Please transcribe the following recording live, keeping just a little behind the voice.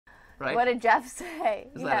right? What did Jeff say?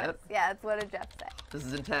 Is that it? Yeah, it's what did Jeff say. This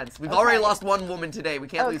is intense. We've already lost one woman today. We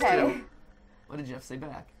can't lose two. What did Jeff say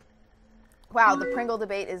back? Wow, the Pringle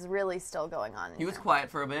debate is really still going on. He was quiet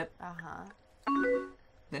for a bit.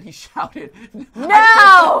 Then he shouted, "No!"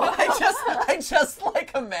 I just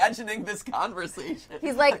like imagining this conversation.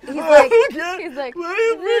 He's like, why are you breaking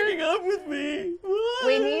up with me? Why?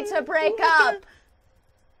 We need to break up.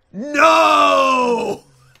 No!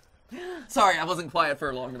 Sorry, I wasn't quiet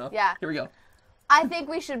for long enough. Yeah. Here we go. I think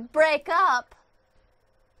we should break up.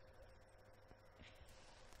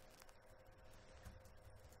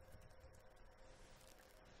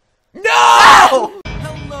 No!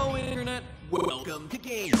 Hello, Internet. Welcome to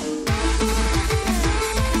Game.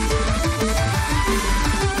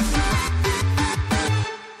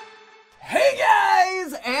 Hey,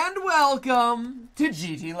 guys, and welcome to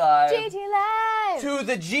GTLive. GTLive. To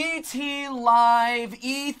the GTLive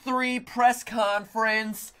E3 press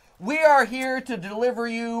conference. We are here to deliver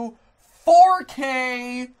you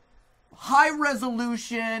 4K,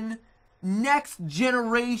 high-resolution,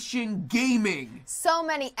 next-generation gaming. So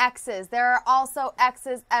many X's. There are also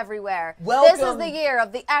X's everywhere. Welcome. This is the year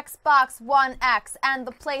of the Xbox One X and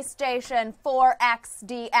the PlayStation 4X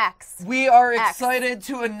DX. We are excited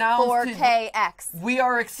to announce 4KX. We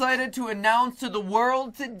are excited to announce to the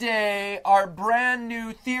world today our brand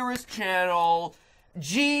new Theorist channel,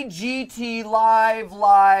 GTLive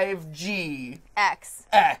Live G. X.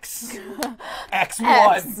 X1.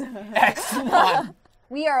 X1.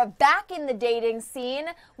 We are back in the dating scene.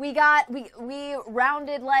 We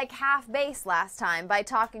rounded like half base last time by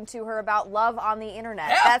talking to her about love on the internet.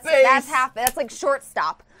 That's like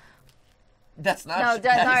shortstop. That's not. No,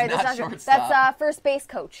 sorry, that's not shortstop. That's first base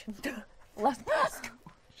coach. Left base coach.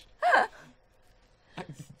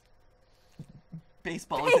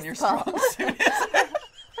 Baseball isn't your strong suit, is it?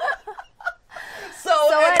 So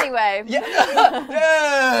anyway.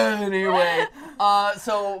 Yeah. Anyway.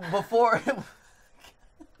 So before.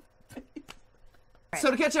 So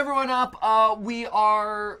to catch everyone up, we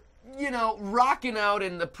are, rocking out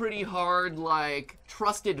in the pretty hard,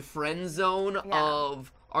 trusted friend zone of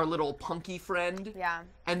our little punky friend. Yeah.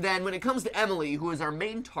 And then when it comes to Emily, who is our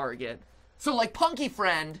main target, so punky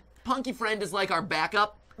friend is like our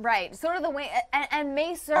backup. Right. Sort of the way, and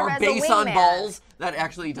may serve as a wingman. Our base on balls. That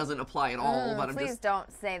actually doesn't apply at all. But please don't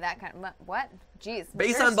say that kind of, what? Jeez.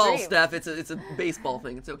 Base on balls, Steph. It's a baseball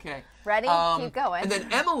thing. It's okay. Ready? Keep going. And then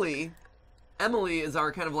Emily is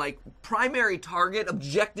our kind of primary target,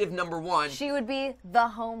 objective number one. She would be the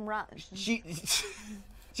home run. She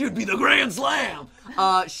would be the grand slam.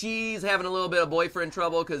 She's having a little bit of boyfriend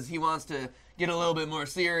trouble because he wants to get a little bit more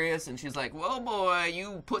serious, and she's like, "Whoa, boy,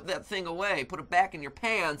 you put that thing away. Put it back in your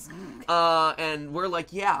pants." And we're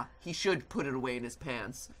like, "Yeah, he should put it away in his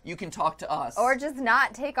pants. You can talk to us." Or just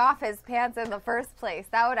not take off his pants in the first place.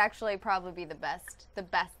 That would actually probably be the best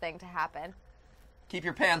thing to happen. Keep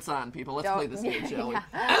your pants on, people. Let's play this game, shall we?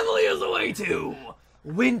 Emily is away too.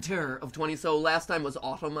 Winter of 20. So last time was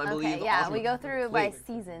autumn, I believe. Okay, yeah, autumn. we go through by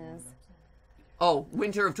seasons. Oh,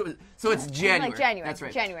 winter of 20. So it's January. Like January. That's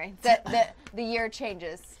right. January. The year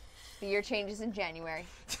changes. The year changes in January.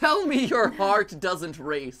 Tell me your heart doesn't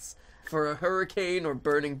race for a hurricane or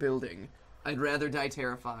burning building. I'd rather die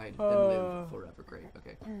terrified than live forever. Great.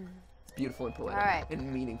 Okay. Beautiful and poetic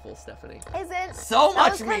and meaningful, Stephanie. Isn't so much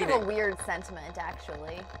that was meaning? Kind of a weird sentiment,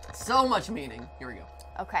 actually. So much meaning. Here we go.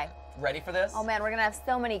 Okay. Ready for this? Oh man, we're gonna have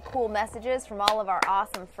so many cool messages from all of our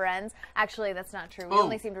awesome friends. Actually, that's not true. We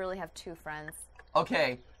only seem to really have 2 friends.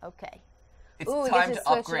 Okay. Okay. It's Ooh, time we get to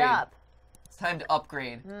switch upgrade. It up. It's time to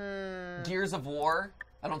upgrade. Gears of War.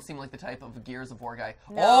 I don't seem like the type of Gears of War guy.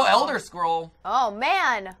 No. Oh, Elder Scroll. Oh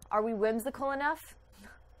man, are we whimsical enough?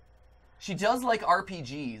 She does like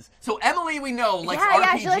RPGs. So Emily, we know, likes RPGs. RPGs.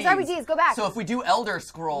 Yeah, she likes RPGs. Go back. So if we do Elder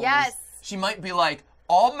Scrolls, yes, she might be like,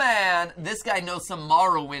 "Oh man, this guy knows some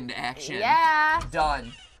Morrowind action." Yeah.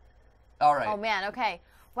 Done. All right. Oh man, okay.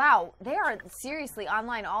 Wow, they are seriously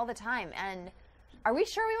online all the time. And are we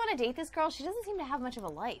sure we want to date this girl? She doesn't seem to have much of a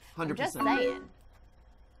life. 100%. I'm just saying.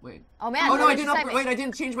 Wait. Oh man. Oh no, I didn't. Wait, I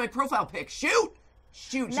didn't change my profile pic. Shoot.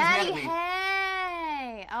 She's mad at me.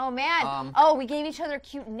 Hey. Oh man. We gave each other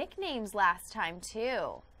cute nicknames last time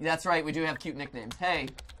too. That's right. We do have cute nicknames. Hey.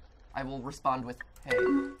 I will respond with hey.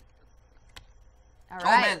 All right. Oh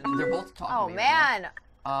man, they're both talking. Oh to me man.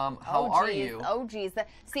 How are you? Oh geez.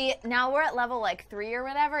 See, now we're at level 3 or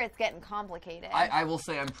whatever. It's getting complicated. I will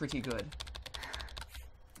say I'm pretty good.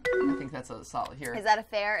 I think that's a solid here. Is that a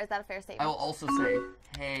fair statement? I will also say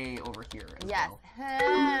hey over here as well.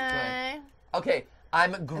 Hey. Good. Okay.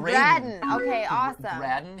 I'm Graydon. Braden. Okay, awesome.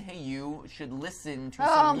 Braden, hey, you should listen to Oh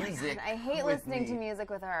some my music. God, I hate with listening to me. music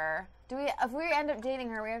with her. If we end up dating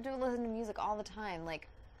her, we have to listen to music all the time. Like,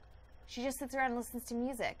 she just sits around and listens to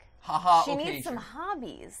music. Haha. She Okay, needs some sure.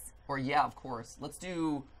 hobbies. Or yeah, of course. Let's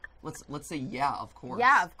say yeah, of course.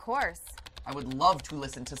 Yeah, of course. I would love to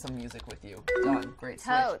listen to some music with you. Done. Great.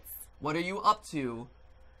 Switch. Totes. What are you up to?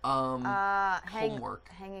 Homework.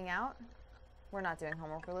 Hanging out? We're not doing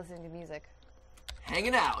homework. We're listening to music.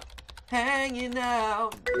 Hanging out. Hanging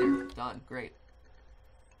out. There. Done. Great.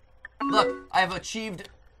 Look, I have achieved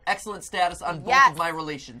excellent status on both of my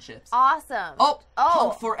relationships. Awesome. Oh,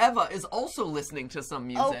 Pump Forever is also listening to some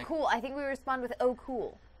music. Oh, cool. I think we respond with oh,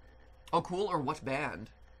 cool. Oh, cool, or what band?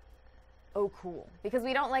 Oh, cool. Because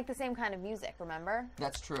we don't like the same kind of music, remember?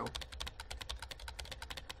 That's true.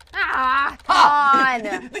 Ah,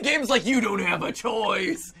 come on. The game's like, you don't have a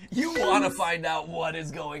choice. You want to find out what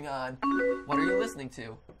is going on. What are you listening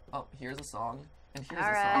to? Oh, here's a song, and here's a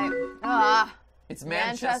song. Ah. It's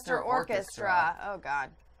Manchester Orchestra. Oh, God.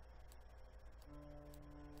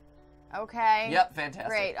 Okay. Yep, fantastic.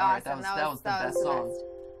 Great, All right, awesome. that was the best song.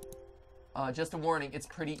 Just a warning, it's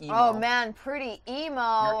pretty emo. Oh, man, pretty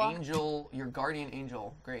emo. Your guardian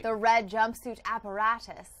angel. Great. The red jumpsuit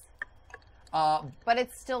apparatus. But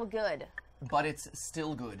it's still good. But it's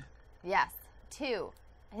still good. Yes. 2.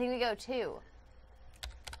 I think we go 2.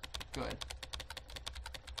 Good.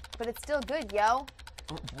 But it's still good, yo.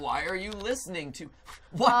 Why are you listening to...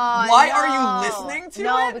 Why are you listening to it?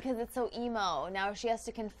 No, because it's so emo. Now she has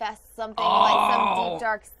to confess something like some deep,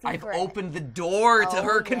 dark secret. I've opened the door to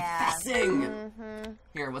her confessing. Mm-hmm.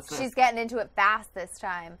 Here, what's this? She's getting into it fast this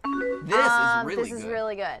time. This is really good. This is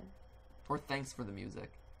really good. Or thanks for the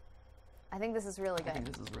music. I think this is really good. I think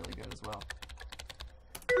this is really good as well.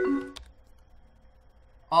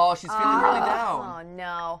 Oh, she's feeling really down. Oh,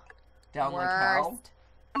 no. Down like how?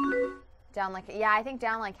 Down like... Yeah, I think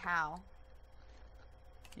down like how.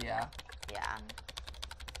 Yeah. Yeah.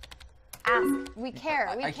 Ask. We care.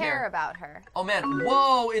 We care about her. Oh, man.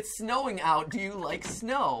 Whoa, it's snowing out. Do you like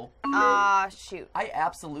snow? Shoot. I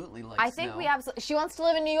absolutely like snow. I think we absolutely... She wants to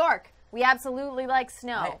live in New York. We absolutely like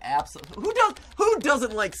snow. I absolutely... Who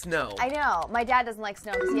doesn't like snow? I know. My dad doesn't like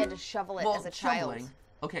snow because he had to shovel it as a child. Shoveling.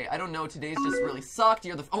 Okay, I don't know. Today's just really sucked.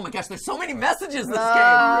 You're the... Oh my gosh, there's so many messages this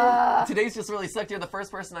game. Today's just really sucked. You're the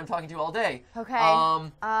first person I'm talking to all day. Okay.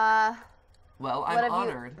 Well, I'm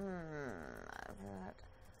honored.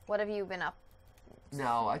 What have you been up?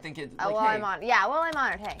 No, I think it... Like, well, hey, I'm honored. Yeah, well, I'm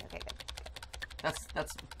honored. Hey, okay, good.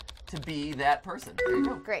 That's to be that person. There you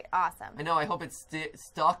go. Great, awesome. I know, I hope it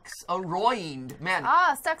stucks around. Man.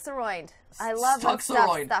 Stucks around. I love when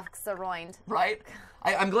stuff stucks around. Right?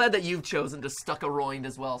 I'm glad that you've chosen to stuck around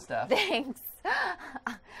as well, Steph. Thanks.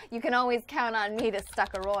 You can always count on me to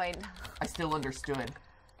stuck around. I still understood.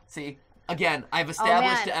 See? Again, I've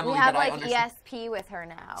established to Emily that I understand. We have like ESP with her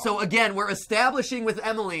now. So again, we're establishing with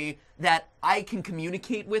Emily that I can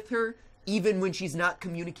communicate with her even when she's not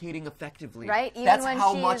communicating effectively. Right? Even That's when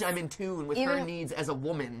how much I'm in tune with her even, needs as a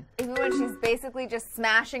woman. Even when she's basically just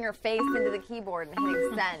smashing her face into the keyboard and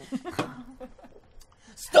hitting send.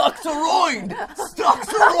 Stuck around!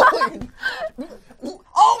 Stuck around!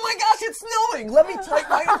 Oh my gosh, it's snowing! Let me type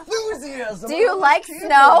my enthusiasm. Do you like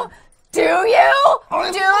snow? Do you? Do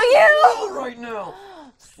you? Right now.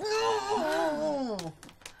 Snow.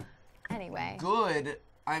 Anyway. Good.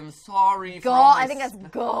 I'm sorry for God, I think that's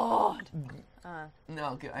God.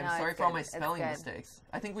 No, good. I'm sorry for all my spelling mistakes.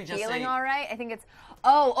 I think we just Feeling all right? I think it's...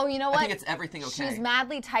 Oh, you know what? I think it's everything okay. She's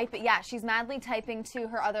madly typing... Yeah, she's madly typing to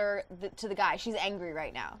her to the guy. She's angry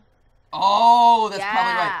right now. Oh, that's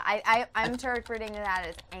probably right. I'm interpreting that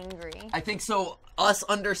as angry. I think so. Us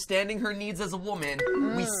understanding her needs as a woman,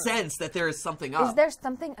 we sense that there is something up. Is there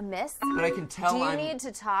something amiss? But I can tell Do you need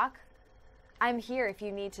to talk? I'm here if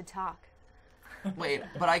you need to talk. Wait,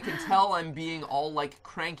 but I can tell I'm being all, like,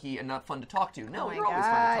 cranky and not fun to talk to. No, you're always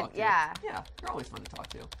fun to talk to. Yeah. Yeah, you're always fun to talk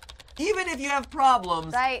to. Even if you have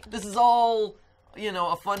problems, right. This is all, you know,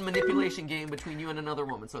 a fun manipulation game between you and another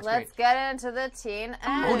woman, so it's great. Let's get into the teen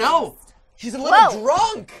angst. Oh, no! She's a little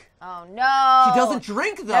drunk! Oh, no! She doesn't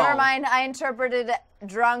drink, though! Never mind, I interpreted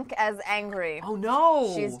drunk as angry. Oh,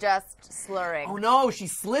 no! She's just slurring. Oh, no,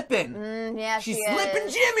 she's slipping! Yeah, she's slipping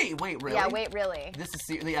Jimmy! Wait, really? Yeah, wait, really? This is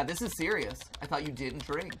this is serious. I thought you didn't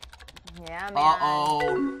drink. Yeah, man.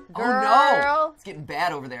 Uh-oh. Girl. Oh, no! It's getting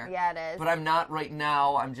bad over there. Yeah, it is. But I'm not right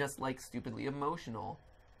now. I'm just, like, stupidly emotional.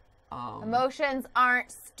 Emotions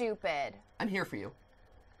aren't stupid. I'm here for you.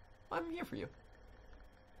 I'm here for you.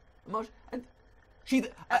 Don't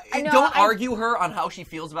argue her on how she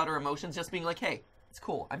feels about her emotions. Just being like, hey, it's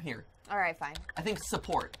cool. I'm here. All right, fine. I think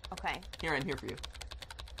support. Okay. Here, I'm here for you.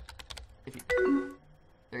 If you...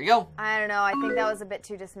 There you go. I don't know. I think that was a bit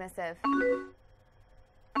too dismissive.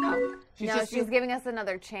 No. She's giving us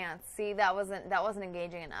another chance. See, that wasn't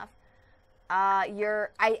engaging enough.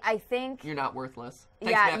 I think you're not worthless.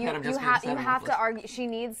 Thanks, yeah, you have to argue. She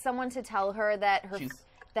needs someone to tell her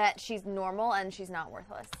that she's normal and she's not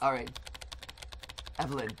worthless. All right,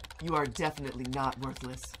 Evelyn, you are definitely not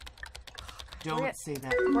worthless. Don't say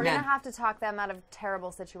that. We're gonna have to talk them out of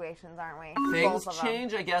terrible situations, aren't we? Things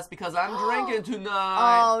change, I guess, because I'm drinking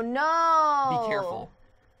tonight. Oh no! Be careful.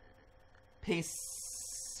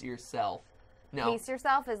 Pace yourself. No. Pace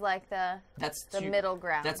yourself is like the middle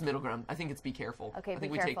ground. That's middle ground. I think it's be careful. Okay, I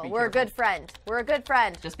think be we careful. Take We're a good friend. We're a good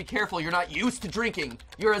friend. Just be careful. You're not used to drinking.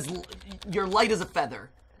 You're light as a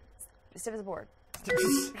feather. Stiff as a board.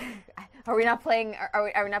 Are we not playing?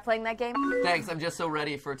 Are we not playing that game? Thanks. I'm just so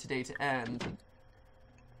ready for today to end.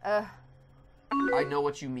 I know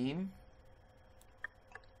what you mean.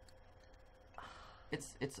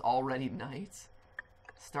 It's already night.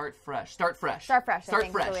 Start fresh. Start fresh. Start fresh. Start I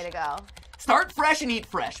think fresh. Is the way to go. Start fresh and eat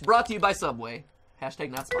fresh. Brought to you by Subway.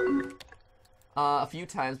 Hashtag not sponsored. A few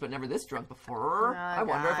times, but never this drunk before. I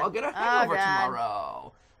wonder if I'll get a hangover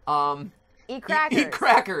tomorrow. Eat crackers. Eat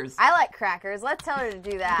crackers. I like crackers. Let's tell her to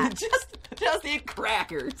do that. just eat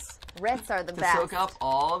crackers. Ritz are the best. To soak up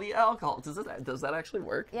all the alcohol. Does that actually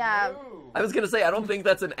work? Yeah. No. I was gonna say I don't think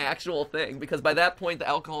that's an actual thing because by that point the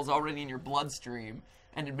alcohol is already in your bloodstream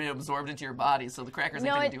and had been absorbed into your body, so the crackers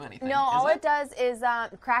ain't gonna do anything. No, all it does is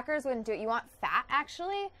crackers wouldn't do it. You want fat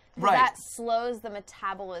actually, right? That slows the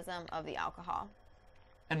metabolism of the alcohol.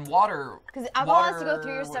 And water. Because alcohol has to go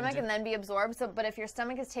through your stomach and then be absorbed. So, but if your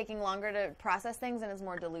stomach is taking longer to process things and is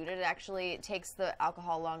more diluted, it actually takes the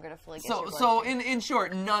alcohol longer to fully get to your bloodstream. So in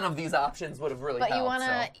short, none of these options would have really helped. But you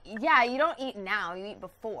wanna, yeah, you don't eat now. You eat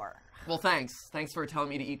before. Well, thanks. Thanks for telling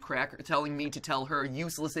me to eat telling me to tell her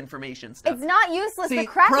useless information, Steph. It's not useless. See, the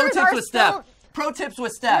crackers are still... Steph. Pro tips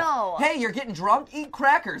with Steph. No. Hey, you're getting drunk? Eat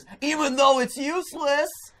crackers. Even though it's useless.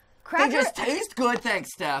 They just taste good,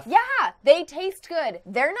 thanks, Steph. Yeah, they taste good.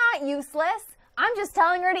 They're not useless. I'm just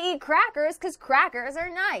telling her to eat crackers because crackers are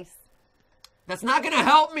nice. That's not going to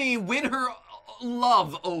help me win her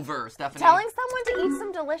love over, Stephanie. Telling someone to eat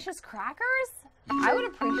some delicious crackers? I would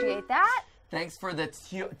appreciate that. Thanks for the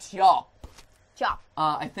chop. Chop.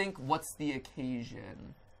 I think, what's the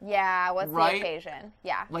occasion? Yeah, what's the occasion?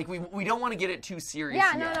 Yeah. Like, we don't want to get it too serious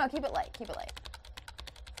Yeah, yet. no, keep it light. Keep it light.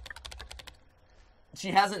 She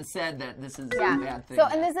hasn't said that this is a bad thing. So,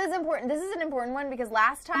 and this is important. This is an important one because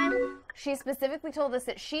last time she specifically told us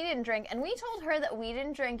that she didn't drink, and we told her that we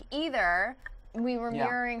didn't drink either. We were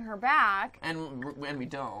mirroring her back. And we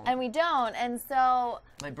don't. And we don't, and so...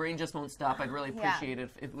 My brain just won't stop. I'd really appreciate it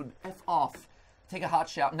if it would F off. Take a hot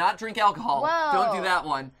shower. Not drink alcohol. Whoa. Don't do that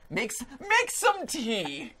one. Make some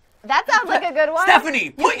tea. That sounds like a good one. Stephanie,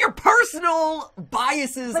 put your personal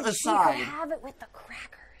biases aside. But she could have it with the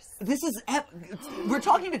crackers. This is we're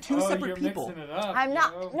talking to two separate you're people. Mixing it up, I'm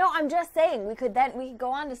not. No, I'm just saying we could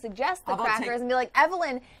go on to suggest the crackers and be like,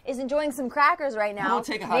 Evelyn is enjoying some crackers right now. How about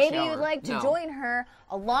take a hot Maybe shower? you'd like to join her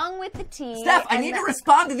along with the tea. Steph, I need to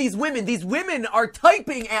respond to these women. These women are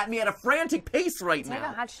typing at me at a frantic pace right now. Take a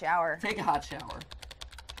hot shower. Take a hot shower.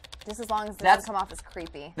 Just as long as it doesn't come off as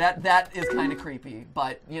creepy. That is kind of creepy,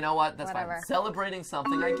 but you know what? That's Whatever. fine. Celebrating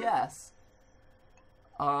something, I guess.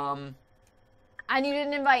 And you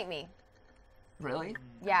didn't invite me. Really?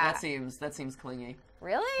 Yeah. That seems clingy.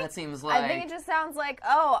 Really? That seems like... I think it just sounds like,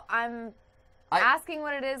 oh, I'm asking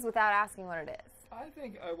what it is without asking what it is. I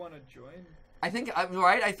think I want to join. I think I'm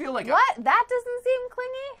right. I feel like what? That doesn't seem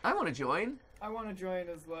clingy. I want to join. I want to join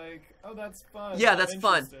as like, oh, that's fun. Yeah, I'm that's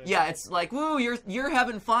fun. interested. Yeah, it's like, woo, you're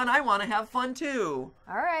having fun. I want to have fun too.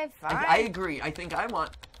 All right, fine. I agree. I think I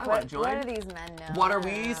want to join. What are these men know? What are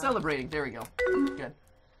we celebrating? There we go. Good.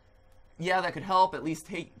 Yeah, that could help. At least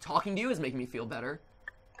talking to you is making me feel better.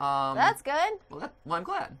 That's good. Well, I'm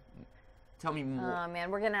glad. Tell me more. Oh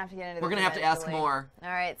man, we're gonna have to get into. We're gonna have to ask more. All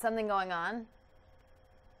right, something going on.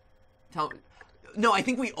 No, I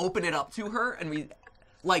think we open it up to her, and we,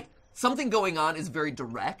 like, something going on is very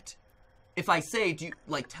direct. If I say, do you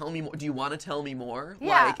tell me more? Do you want to tell me more?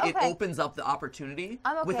 Yeah, It opens up the opportunity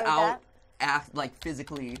I'm okay without with that.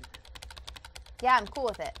 Physically. Yeah, I'm cool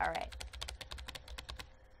with it. All right.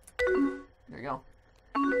 There you go.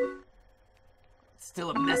 Still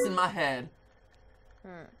a mess in my head.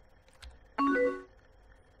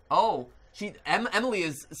 Oh, Emily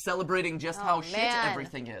is celebrating just how shit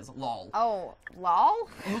everything is. Lol. Oh, lol?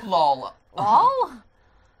 Lol. Lol?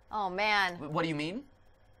 Oh, man. What do you mean?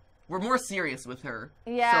 We're more serious with her.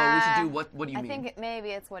 Yeah. So we should do what do you I mean? think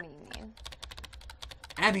maybe it's what do you mean?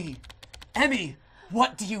 Emmy,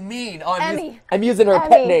 what do you mean? Oh, I'm using her Emmy.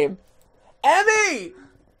 pet name. Emmy!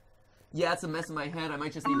 Yeah, it's a mess in my head. I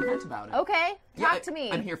might just need to vent about it. Okay, talk to me.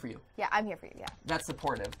 I'm here for you. Yeah, I'm here for you, yeah. That's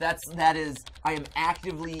supportive. That is, I am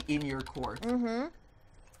actively in your court.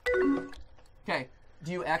 Mm-hmm. Okay,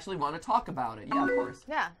 do you actually want to talk about it? Yeah, of course.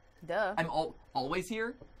 Yeah, duh. I'm always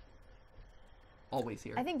here? Always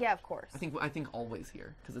here. I think, yeah, of course. I think always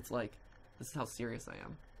here, because it's like, this is how serious I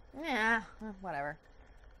am. Yeah, whatever.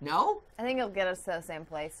 No? I think it'll get us to the same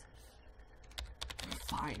place.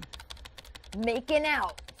 Fine. Making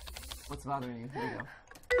out. What's bothering you? Here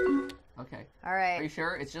we go. Okay. All right. Are you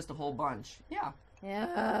sure? It's just a whole bunch. Yeah.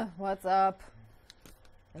 Yeah, what's up?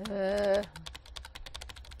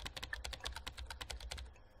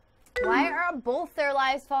 Why are both their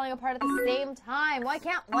lives falling apart at the same time? Why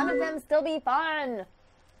can't one of them still be fun?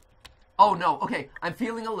 Oh, no. Okay. I'm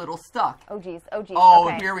feeling a little stuck. Oh, geez. Oh, geez. Oh,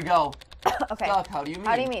 okay. here we go. Okay. Stuck. How do you mean?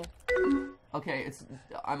 How do you mean? Okay,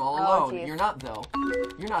 I'm all Oh, alone. geez. You're not, though.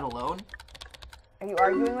 You're not alone. Are you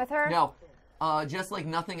arguing with her? No. Just like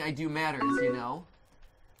nothing I do matters, you know?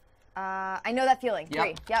 I know that feeling. Yep.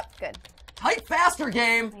 3. Yep, good. Type faster,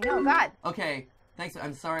 game! I know, God. Okay, thanks.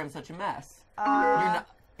 I'm sorry I'm such a mess. You're Uh, not.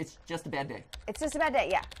 It's just a bad day. it's just a bad day,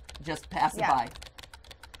 yeah. Just pass it Yeah. by.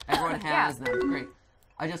 Everyone Yeah. has them. Great.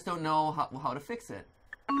 I just don't know how to fix it.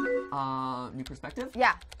 New perspective?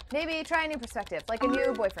 Yeah. Maybe try a new perspective, like a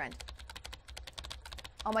new boyfriend.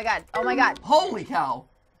 Oh my God. Oh my God. Holy cow!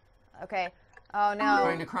 Okay. Oh no. I'm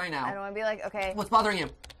starting to cry now. I don't want to be like, okay. What's bothering you?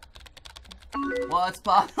 What's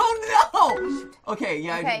bothering? Oh no! Okay,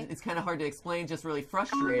 yeah, Okay. it's kind of hard to explain. Just really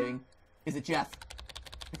frustrating. Is it Jeff?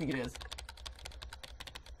 I think it is.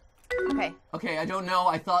 Okay. Okay, I don't know.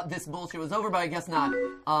 I thought this bullshit was over, but I guess not.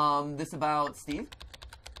 This about Steve?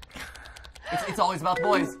 It's always about the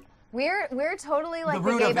boys. We're totally like the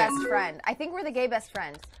root gay of it. best friend. I think we're the gay best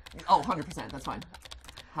friends. Oh, 100%. That's fine.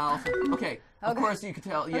 How? Okay. Of Okay. course you could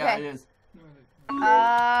tell. Yeah, Okay. it is.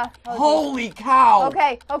 Oh, Holy cow!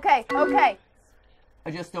 okay.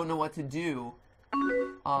 I just don't know what to do.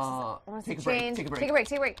 Take a break. Change. Take a break.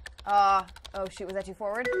 Take a break. Oh shoot, was that too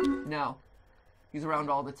forward? No. He's around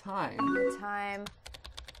all the time. Time.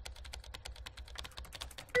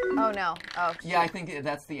 Oh no. Oh. Shoot. Yeah, I think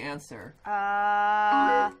that's the answer.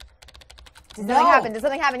 Did No. something happen? Did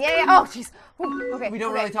something happen? Yeah. Oh jeez. Okay. We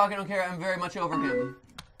don't okay. really talk. I don't care. I'm very much over him.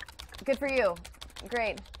 Good for you.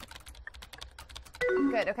 Great.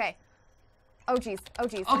 Good. Okay. Oh jeez. Oh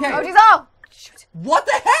jeez. Okay. Oh jeez. Oh. Shoot. What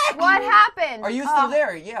the heck? What happened? Are you still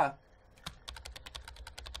there? Yeah.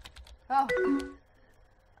 Oh.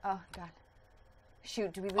 Oh God.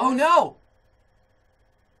 Shoot. Do we lose? Oh no!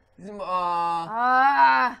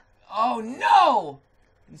 Oh no!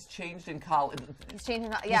 He's changed in college. He's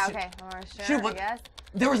changing. Yeah. should- Okay. Sure. Shoot, I what- guess.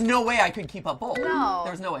 There was no way I could keep up both. No.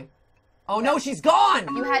 There was no way. Oh no, she's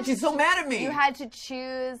gone! You had She's to so mad at me! You had to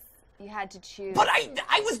choose. You had to choose. But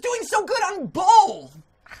I was doing so good on both!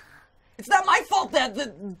 It's not my fault that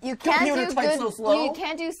the You can't computer do types good. so slow. You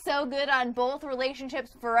can't do so good on both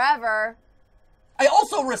relationships forever. I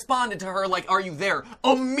also responded to her like, "Are you there?"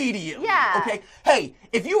 immediately. Yeah. Okay. Hey,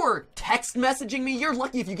 if you were text messaging me, you're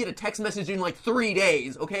lucky if you get a text message in like 3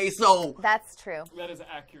 days. Okay, so That's true. That is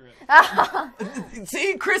accurate.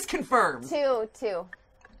 see, Chris confirms. Two.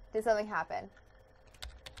 Did something happen?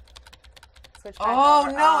 Switch back Oh,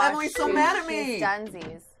 over. no, Emily's so shoot, mad at she's me.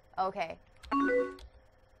 Dunsies. Okay.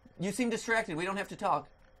 You seem distracted. We don't have to talk.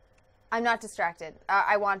 I'm not distracted.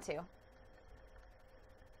 I want to.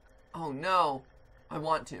 Oh no, I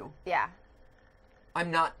want to. Yeah.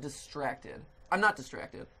 I'm not distracted. I'm not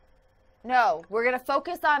distracted. No, we're gonna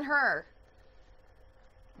focus on her.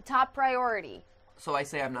 Top priority. So I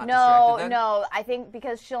say I'm not No, distracted then? no. I think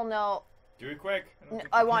because she'll know. Do it quick. don't think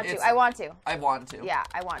I you want can- to. I want to. I want to. Yeah,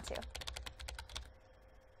 I want to.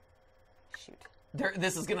 Shoot.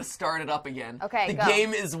 This is gonna start it up again. Okay, The go.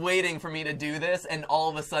 game is waiting for me to do this, and all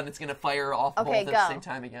of a sudden it's gonna fire off both Okay, at the go. same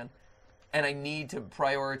time again. And I need to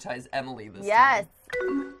prioritize Emily this Yes.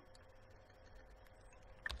 time.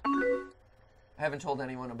 I haven't told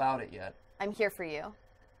anyone about it yet. I'm here for you.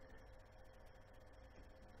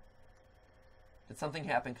 Did something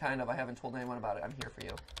happen? Kind of. I haven't told anyone about it. I'm here for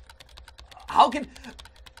you. How can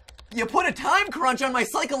you put a time crunch on my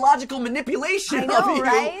psychological manipulation I know, of you?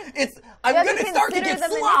 right? I'm have gonna to start to consider get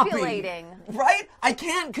the sloppy. manipulating. Right? I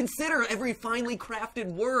can't consider every finely crafted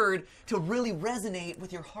word to really resonate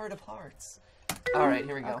with your heart of hearts. All right,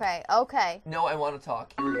 here we go. Okay. No, I want to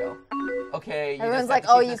talk. Here we go. Okay. You Everyone's just have like, to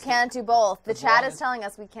oh, keep you this- can't do both. The As chat long is as- telling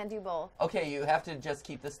us we can't do both. Okay, you have to just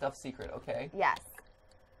keep this stuff secret, okay? Yes.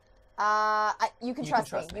 You can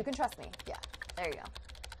trust me. You can trust me. Yeah. There you go.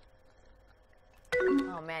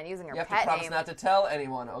 Oh man, using her You have pet to promise name. not to tell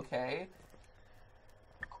anyone, okay?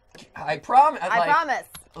 I promise. I promise.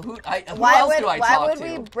 Who else do I talk to?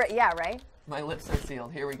 Why would we? Yeah, right. My lips are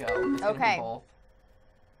sealed. Here we go. It's gonna be both.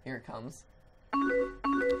 Here it comes.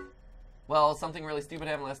 Well, something really stupid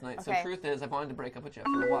happened last night. Okay. So truth is, I've wanted to break up with Jeff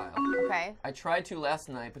for a while. Okay. I tried to last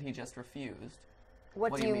night, but he just refused.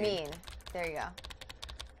 What do you mean? There you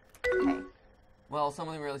go. Okay. Well,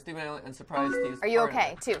 something really stupid and surprised Steve's Are you partner.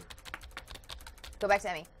 okay? 2. Go back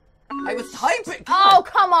to Emmy. I was typing. Oh,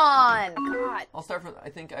 come on. God. I'll start from. I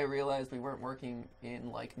think I realized we weren't working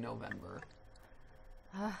in like November.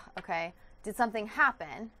 Okay. Did something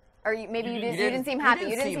happen? Or maybe you didn't seem you happy.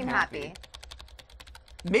 didn't You didn't seem seem happy. happy.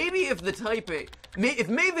 Maybe if the typing, if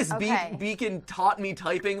Mavis Okay. Beacon taught me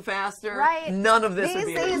typing faster, Right. none of this would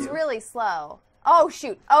be These an days issue. really slow. Oh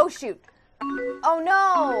shoot. Oh shoot. Oh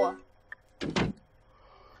no.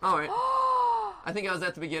 All right. I think I was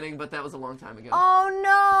at the beginning, but that was a long time ago. Oh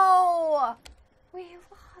no. We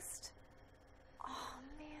lost. Oh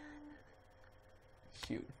man.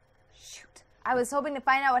 Shoot. Shoot. I was hoping to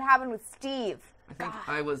find out what happened with Steve. I think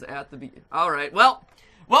I was at the beginning. All right. Well,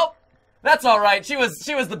 that's all right. She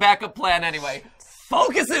was the backup plan anyway.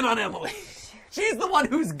 Focus in on Emily. She's the one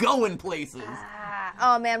who's going places.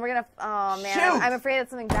 Oh man, we're gonna. Oh man, Shoot. I'm afraid that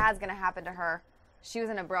something bad's gonna happen to her. She was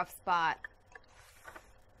in a rough spot.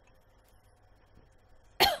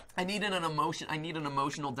 I need an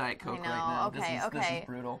emotional Diet Coke I know. right now. Okay, This okay. is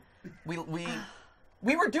brutal.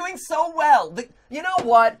 We were doing so well. You know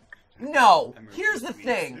what? No. Here's the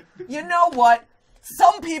thing. You know what?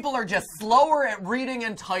 Some people are just slower at reading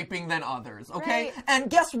and typing than others, okay? Right. And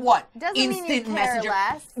guess what? Doesn't mean you care Messenger.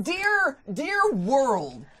 less. Dear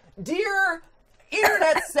world, dear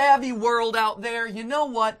internet savvy world out there, you know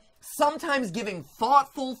what? Sometimes giving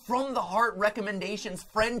thoughtful, from the heart recommendations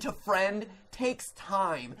friend to friend takes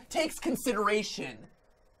time, takes consideration.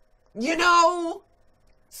 You know?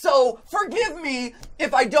 So, forgive me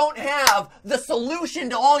if I don't have the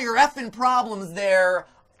solution to all your effing problems there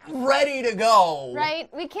ready to go. Right?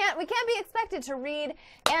 We can't be expected to read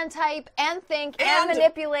and type and think and And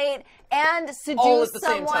manipulate and all seduce at the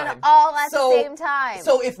same someone time. all at the same time.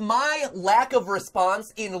 So if my lack of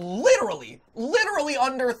response in literally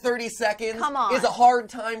under 30 seconds Come on. is a hard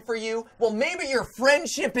time for you, well, maybe your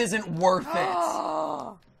friendship isn't worth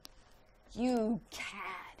it. You cad.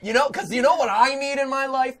 You know, because you know what I need in my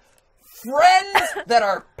life? Friends that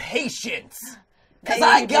are patient. Because Yeah,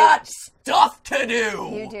 I you do. got stuff to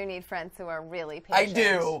do. You do need friends who are really I patient.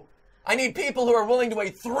 do. I need people who are willing to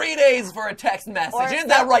wait 3 days for a text message. Or Isn't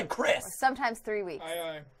that right, Chris? Sometimes 3 weeks.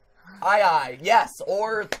 Aye, yes.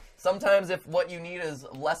 Or sometimes if what you need is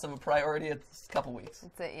less of a priority, it's a couple weeks.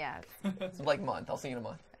 That's it, yeah. It's like a month. I'll see you in a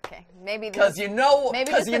month. Okay. Maybe Because you know, maybe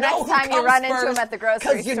because just you the know next who time you comes run into first. him at the grocery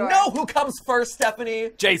Because you store. know who comes first, Stephanie?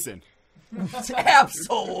 Jason.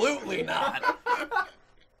 Absolutely not.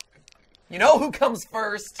 You know who comes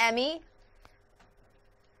first? Emmy?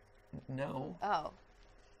 No. Oh.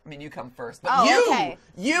 I mean, you come first. But Oh, okay.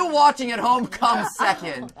 you watching at home comes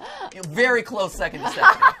second. Very close second to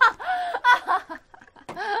Stephanie.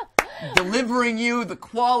 Delivering you the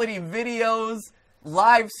quality videos,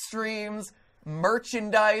 live streams,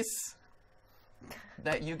 merchandise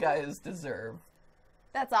that you guys deserve.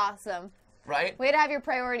 That's awesome. Right? Way to have your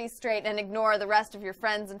priorities straight and ignore the rest of your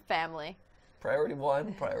friends and family. Priority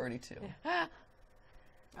 1, priority 2.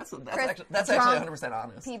 That's Chris, actually drunk, 100%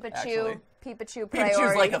 honest. Pikachu Pikachu's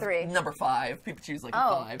priority like a 3. number 5. Pikachu's like a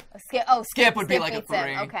Oh, 5. Skip would be like a beats it.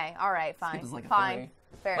 3. Okay, all right, fine. Skip is like a fine. 3.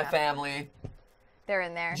 Fair My enough. family. They're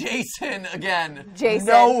in there. Jason, again, Jason.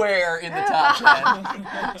 nowhere in the top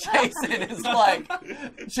 10. Jason is like,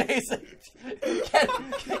 Jason,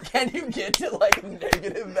 can you get to like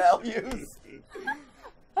negative values?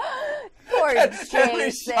 Poor Can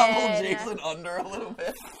we shovel Jason. Jason under a little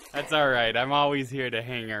bit? That's all right. I'm always here to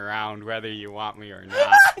hang around, whether you want me or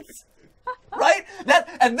not. Right?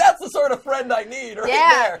 That's the sort of friend I need right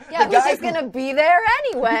Yeah, there. yeah, The who's guy just gonna be there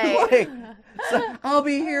anyway. like, so, I'll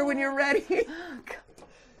be here when you're ready.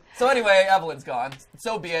 So anyway, Evelyn's gone.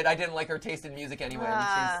 So be it. I didn't like her taste in music anyway.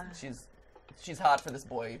 I mean, she's hot for this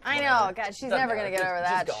boy. I Whatever. know, God, she's Doesn't never matter. gonna get over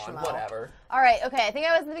that. She's gone. schmo. Whatever. All right, okay. I think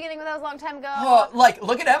I was in the beginning, but that was a long time ago. Like,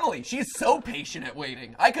 look at Emily. She's so patient at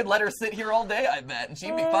waiting. I could let her sit here all day, I bet, and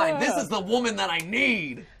she'd be fine. This is the woman that I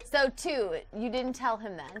need. So 2, you didn't tell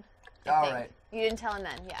him then. I All think. right. You didn't tell him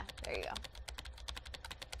then. Yeah, there you go.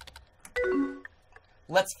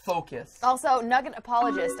 Let's focus. Also, Nugget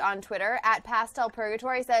Apologist on Twitter at Pastel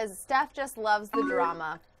Purgatory says Steph just loves the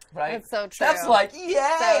drama. Right? That's so true. Steph's like, yay!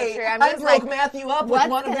 So true. I'm I just broke like, Matthew up with What's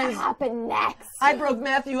one of gonna his. happen next? I broke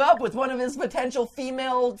Matthew up with one of his potential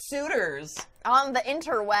female suitors. On the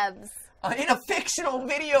interwebs. In a fictional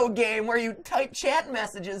video game where you type chat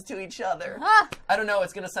messages to each other. Huh. I don't know,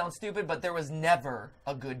 it's gonna sound stupid, but there was never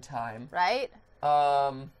a good time. Right?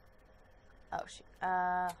 Oh, shoot.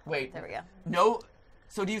 Wait. There we go. No.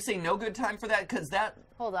 So do you say no good time for that? Because that.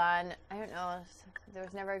 Hold on. I don't know. There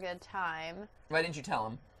was never a good time. Why didn't you tell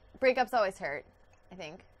him? Breakups always hurt, I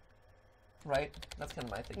think. Right? That's kind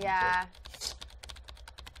of my thinking. Yeah. Too.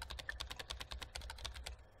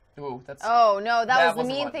 Ooh, that's. Oh, no, that was the wasn't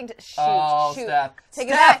mean what- thing to. Shoot, Oh, shoot. Steph. Take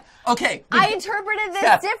Steph! it back. Okay. I interpreted this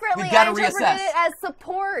Steph, differently. we've gotta I interpreted reassess. it as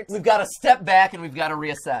support. We've got to step back and we've got to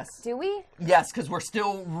reassess. Do we? Yes, because we're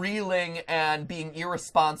still reeling and being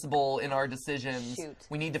irresponsible in our decisions. Shoot.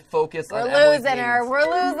 We need to focus We're on Emily's losing her. needs. We're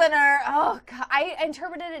losing her. Oh, God. I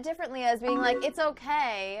interpreted it differently as being like, it's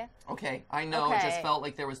okay. Okay, I know. It just Okay. felt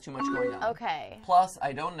like there was too much going on. Okay. Plus,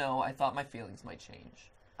 I don't know. I thought my feelings might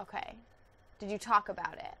change. Okay. Did you talk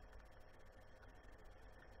about it?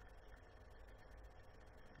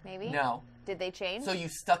 Maybe? No. Did they change? So you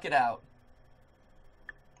stuck it out.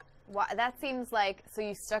 Why, that seems like, so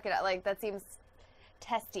you stuck it out, like, that seems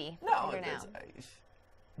testy. No. I don't know.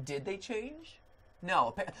 Did they change?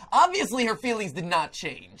 No. Obviously, her feelings did not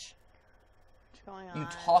change. What's going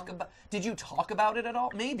on? Did you talk about it at all?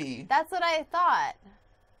 Maybe. That's what I thought.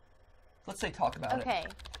 Let's say talk about it. Okay.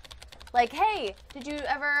 Like, hey, did you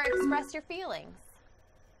ever express your feelings?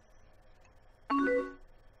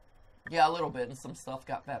 Yeah, a little bit, and some stuff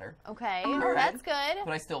got better. Okay, right. that's good.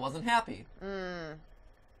 But I still wasn't happy.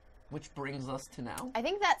 Which brings us to now. I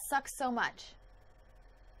think that sucks so much.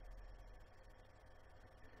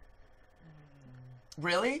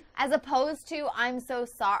 Really? As opposed to I'm so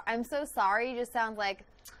sorry just sounds like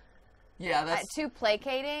Yeah, that's too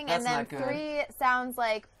placating. that's And then not good. 3 sounds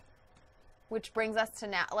like, which brings us to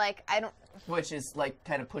now, like, I don't, which is like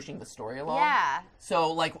kind of pushing the story along. yeah.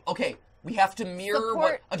 So like, okay, we have to mirror what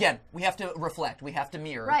Support- again, we have to reflect. We have to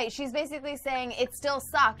mirror. Right, she's basically saying it still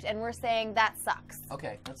sucked, and we're saying that sucks.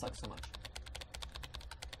 Okay, that sucks so much.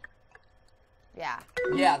 Yeah.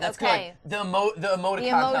 Yeah, that's Okay. good. The emoticon The emoji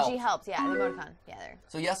helped. helps, yeah, the emoticon. Yeah, there.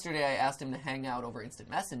 So yesterday I asked him to hang out over Instant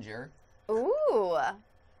Messenger. Ooh.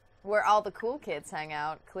 Where all the cool kids hang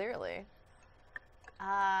out, clearly.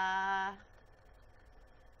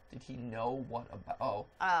 Did he know what about? Oh.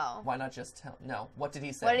 Oh. Why not just tell? No. What did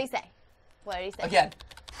he say? What did he say? What did he say? Again,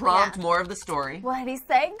 prompt Yeah. more of the story. What did he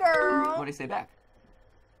say, girl? What did he say back?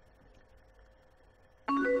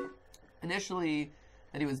 Initially,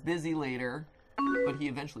 that he was busy later, but he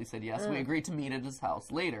eventually said yes. We agreed to meet at his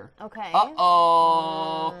house later. Okay.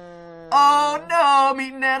 Uh-oh. Oh, no,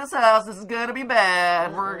 meeting at his house. This is going to be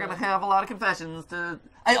bad. We're going to have a lot of confessions to...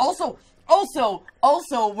 I also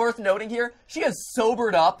worth noting here, she has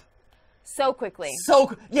sobered up. So quickly.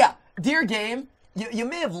 Yeah, dear game, you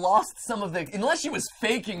may have lost some of the... Unless she was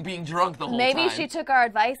faking being drunk the whole time. Maybe she took our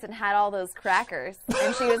advice and had all those crackers.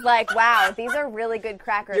 And she was like, wow, these are really good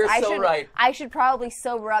crackers. You're so right. I should probably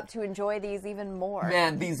sober up to enjoy these even more.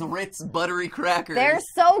 Man, these Ritz buttery crackers. They're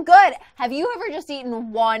so good. Have you ever just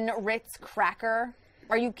eaten one Ritz cracker?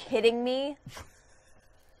 Are you kidding me?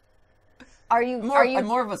 I'm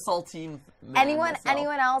more of a saltine man anyone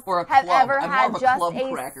myself. else Or a have club. ever I'm more had of a just club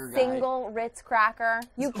a cracker guy. single Ritz cracker?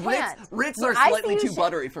 You can't. Ritz are I see slightly you too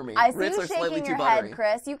buttery for me. I see Ritz you are slightly shaking too your buttery. head,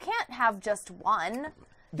 Chris. You can't have just one.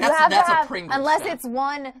 That's a Pringles unless stuff. it's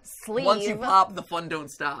one sleeve. Once you pop, the fun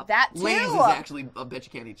don't stop. That too. Lay's is actually, I bet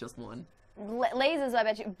you can't eat just one. Lay's is, I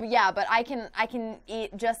bet you. Yeah, but I can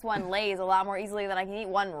eat just one Lay's a lot more easily than I can eat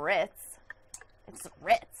one Ritz. It's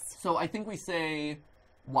Ritz. So I think we say,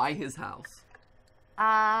 why his house?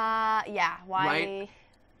 Yeah. Why? Right?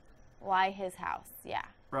 Why his house? Yeah.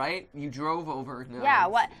 Right? You drove over. No, Yeah. it's-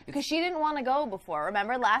 What? it's- Because she didn't want to go before.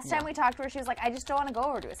 Remember last time Yeah. we talked to her, she was like, "I just don't want to go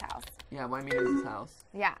over to his house." Yeah, why meet at his house?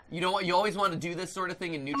 Yeah. You know what? You always want to do this sort of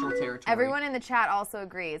thing in neutral territory. Everyone in the chat also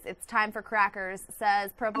agrees. It's time for crackers,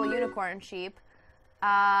 says Purple Unicorn Sheep.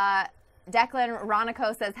 Declan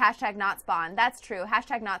Ronico says, hashtag not spawn. That's true.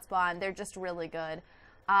 Hashtag not spawn. They're just really good.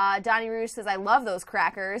 Donnie Rouge says, I love those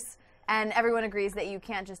crackers. And everyone agrees that you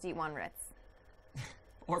can't just eat one Ritz.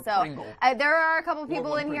 Or So Pringle. there are a couple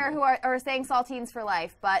people one in here Pringle. who are saying saltines for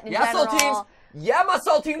life. But in Yeah, general, saltines. Yeah, my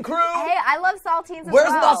saltine crew. Hey, I love saltines as Where's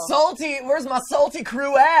well. Where's my salty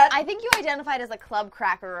crew at? I think you identified as a club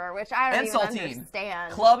crackerer, which I don't And even saltine.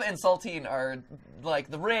 understand. Club and saltine are like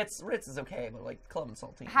the Ritz. Ritz is okay, but like club and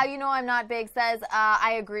saltine. How you know I'm not big says,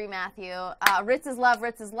 I agree, Matthew. Ritz is love,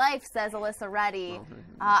 Ritz is life, says Alyssa Reddy.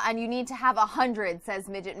 And you need to have 100, says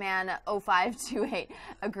Midget Man 0528.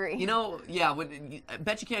 Agree. You know, yeah, I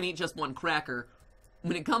bet you can't eat just one cracker.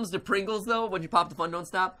 When it comes to Pringles, though, when you pop the fun don't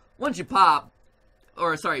stop, once you pop,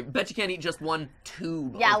 bet you can't eat just one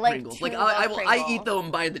tube of Pringles. tube I eat them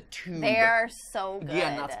by the tube. They are so good.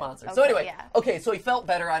 Yeah, not sponsored. Okay, So anyway, yeah. okay, so he felt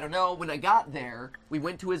better, I don't know. When I got there, we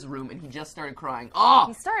went to his room and he just started crying. Oh,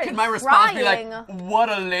 He started can my response be crying. like, what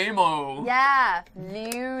a lame-o. Yeah,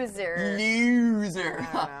 loser. Loser.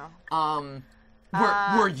 I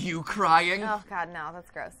don't Were you crying? Oh, God, no, that's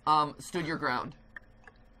gross. Stood your ground.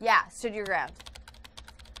 Yeah, stood your ground.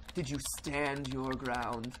 Did you stand your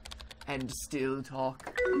ground and still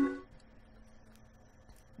talk?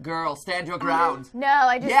 Girl, stand your ground. No,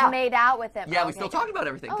 I just made out with him. Yeah, Oh, we okay. still talked about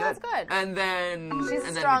everything. Oh, good. that's good. And then She's and a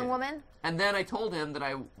then strong we did. woman. And then I told him that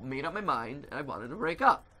I made up my mind and I wanted to break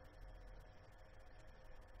up.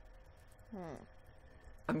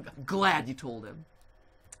 I'm glad you told him.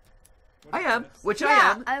 I am, which I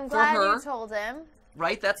am. I'm for glad her, you told him.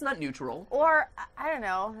 right? That's not neutral. Or, I don't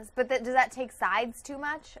know, but does that take sides too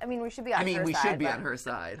much? I mean, we should be on her side. We should be but- on her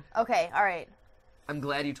side. Okay, all right. I'm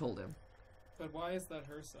glad you told him. But why is that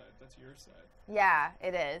her side? That's your side. Yeah,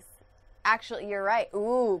 it is. Actually, you're right.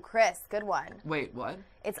 Ooh, Chris, good one. Wait, what?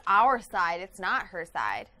 It's our side. It's not her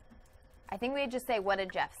side. I think we'd just say, what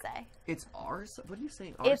did Jeff say? It's ours? What are you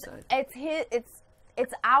saying, our side?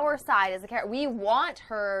 It's our side as a character. We want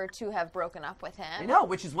her to have broken up with him. I know,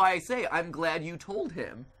 which is why I say I'm glad you told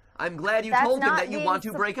him. I'm glad you That's told him not that you being want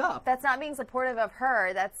to break up. That's not being supportive of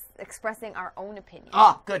her. That's expressing our own opinion.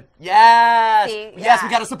 Ah, good. Yes! See? Yes, Yeah. we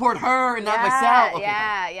gotta support her and not myself. Okay,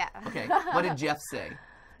 Yeah. okay. What did Jeff say?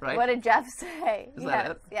 Right? What did Jeff say? Is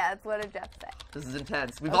that it? Yeah, it's what did Jeff say? This is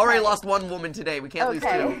intense. We've Okay. already lost one woman today. We can't lose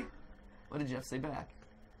Okay. two. What did Jeff say back?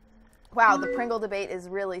 Wow, the Pringle debate is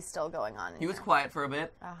really still going on. He was quiet for a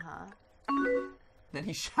bit. Uh-huh. Then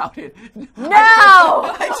he shouted. No!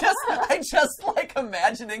 I just like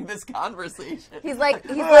imagining this conversation. He's like,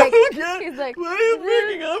 Why are you we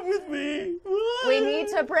breaking up with me? need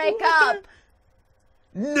to break up.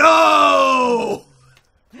 No!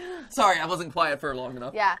 Sorry, I wasn't quiet for long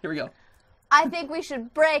enough. Yeah. Here we go. I think we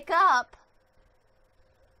should break up.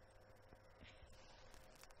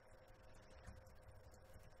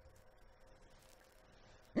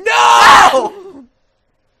 No!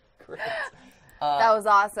 Great. That was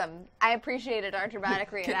awesome. I appreciated our dramatic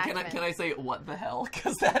Can reenactment. I say what the hell?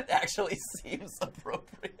 Because that actually seems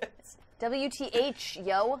appropriate. WTH,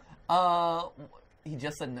 yo. He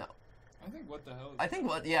just said no. I think what the hell is I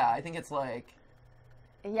think it's like,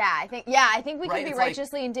 Yeah, I think we Right, can be it's like-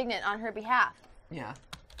 righteously indignant on her behalf. yeah.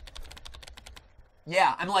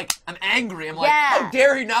 Yeah, I'm angry. I'm like, Yeah. how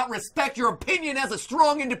dare he not respect your opinion as a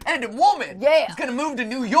strong, independent woman? Yeah. He's gonna move to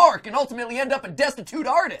New York and ultimately end up a destitute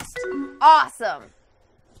artist. Awesome.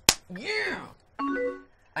 Yeah.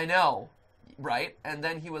 I know, right? And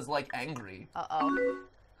then he was like angry. Uh-oh.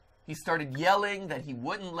 He started yelling that he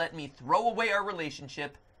wouldn't let me throw away our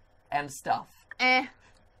relationship and stuff.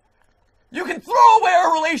 You can throw away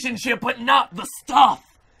our relationship, but not the stuff.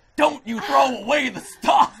 Don't you throw away the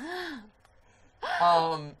stuff.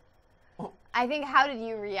 I think, how did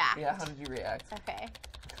you react? Yeah, how did you react? Okay.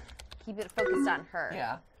 Keep it focused on her.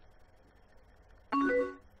 Yeah.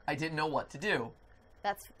 I didn't know what to do.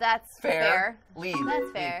 That's Fair. Leave. That's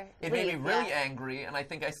fair. It made me Leave, really yeah. angry, and I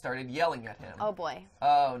think I started yelling at him. Oh boy.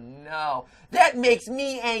 Oh, no. That makes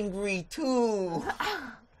me angry, too.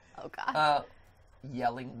 Oh god.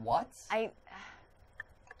 Yelling what? I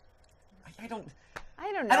don't...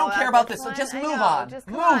 I don't know. I don't care about this, so one. just I move know, on. Just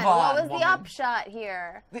come Move on. What on, was woman. the upshot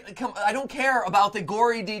here? I don't care about the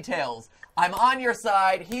gory details. I'm on your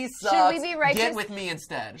side. He sucks. Should we be righteous? Get with me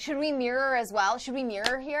instead. Should we mirror as well? Should we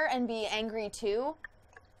mirror here and be angry too?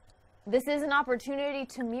 This is an opportunity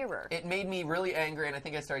to mirror. It made me really angry, and I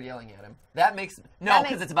think I started yelling at him. That makes... No,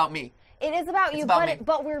 because it's about me. It is about you, about me.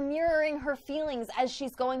 but we're mirroring her feelings as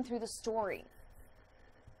she's going through the story.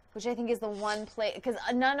 Which I think is the one place... Because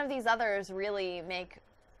none of these others really make...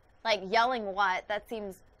 Like, yelling what? That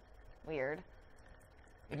seems weird.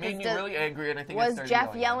 It made me really angry, and I think I Was started Jeff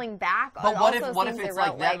yelling yelling back? But It what if also seems it's they like,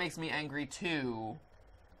 wrote, that makes me angry too?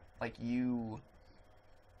 Like, you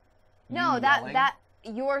No, yelling? that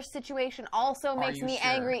your situation also makes you me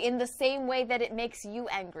sure? angry in the same way that it makes you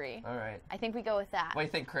angry. All right. I think we go with that. What do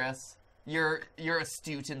you think, Chris? You're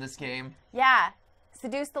astute in this game. Yeah.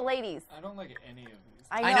 Seduce the ladies. I don't like any of these.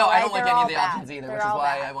 I know, I right? don't like They're any all of the bad. options either, They're which is all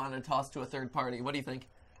why bad. I wanted to toss to a third party. What do you think?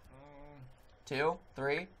 Um, 2,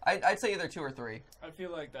 3? I'd say either 2 or 3. I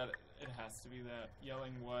feel like that it has to be that.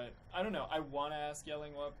 Yelling what? I don't know. I want to ask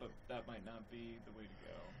yelling what, but that might not be the way to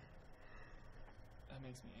go. That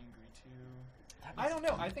makes me angry too. I don't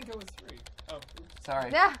know. I think it was 3. Oh, oops.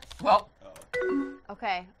 Sorry. Yeah. Well, Oh.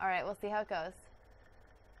 Okay. All right. We'll see how it goes.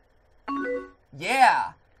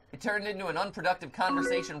 yeah. It turned into an unproductive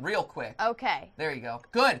conversation real quick. Okay. There you go.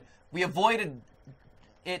 Good. We avoided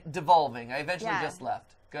it devolving. I eventually Yeah. just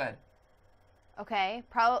left. Good. Okay.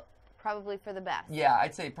 Probably for the best. Yeah,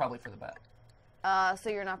 I'd say probably for the best. So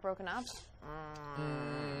you're not broken up?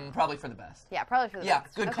 Probably for the best. Yeah, probably for the Yeah,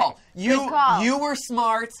 best. good Okay. call. Good call. You were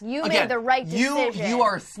smart. You Again, made the right decision. You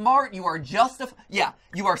are smart. You are Yeah,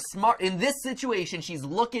 you are smart. In this situation, she's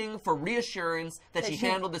looking for reassurance that she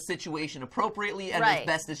handled the situation appropriately and as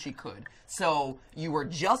best as she could. So you were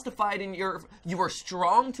justified in you were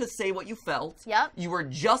strong to say what you felt. Yep. You were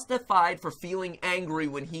justified for feeling angry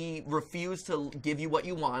when he refused to give you what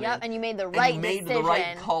you wanted. Yep, and you made the And right you made decision. the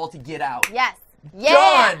right call to get out. Yes. Yeah.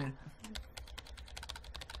 Done!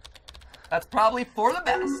 That's probably for the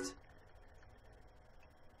best.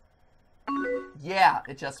 Yeah,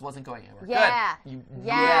 it just wasn't going anywhere. Yeah. Good.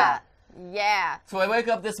 Yeah. Yeah. So I wake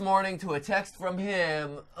up this morning to a text from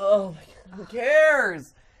him. Oh my God, who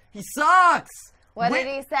cares? He sucks. What did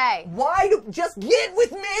he say? Just get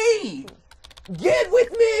with me? Get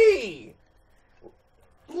with me.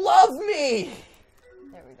 Love me.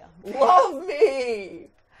 There we go. Love me.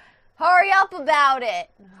 Hurry up about it.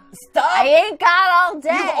 Stop. I ain't got all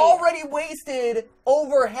day. You've already wasted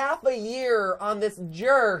over half a year on this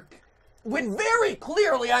jerk when very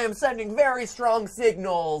clearly I am sending very strong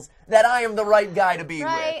signals that I am the right guy to be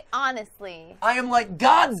Right, with. honestly. I am like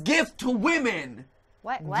God's gift to women.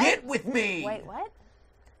 What? Get with me. Wait, what?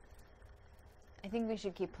 I think we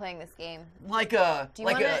should keep playing this game. Like a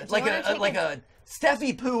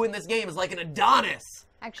Steffi Poo in this game is like an Adonis.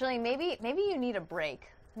 Actually, maybe you need a break.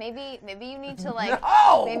 Maybe you need to like.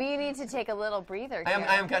 No! Maybe you need to take a little breather. I here.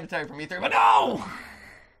 am kind of tired from E3, but no.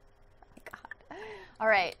 All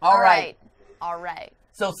right. All right. All right.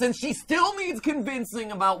 So since she still needs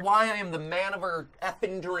convincing about why I am the man of her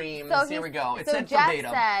effing dreams, here we go. It said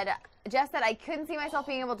verbatim. Jeff said, I couldn't see myself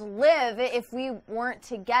being able to live if we weren't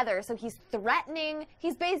together. So he's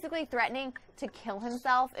basically threatening to kill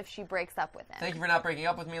himself if she breaks up with him. Thank you for not breaking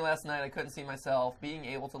up with me last night. I couldn't see myself being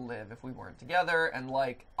able to live if we weren't together. And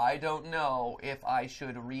I don't know if I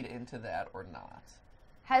should read into that or not.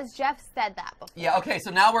 Has Jeff said that before? Yeah, okay, so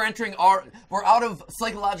now we're entering we're out of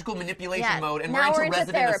psychological manipulation mode and now we're into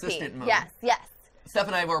resident therapy. assistant mode. Yes. Steph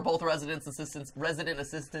and I were both resident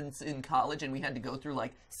assistants in college, and we had to go through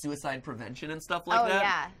suicide prevention and stuff like that.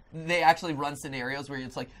 Yeah. They actually run scenarios where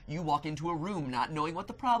it's you walk into a room not knowing what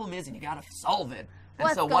the problem is, and you gotta solve it. And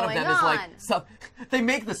What's so one of going them on? is they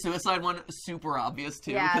make the suicide one super obvious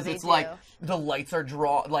too, Yeah, because they it's do. the lights are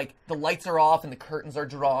the lights are off and the curtains are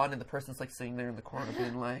drawn, and the person's sitting there in the corner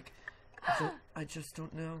being I just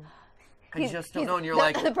don't know. I just don't know, and you're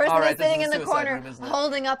the person all right, is sitting in this the is a suicide corner room, isn't it?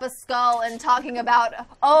 holding up a skull and talking about,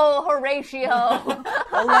 oh, Horatio.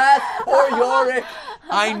 Alas, poor Yorick.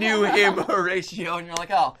 I knew him, Horatio, and you're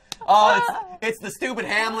it's the stupid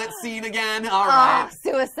Hamlet scene again. All right. Oh,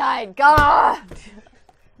 suicide. God.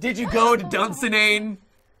 Did you go to Dunsinane?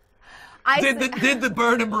 Did the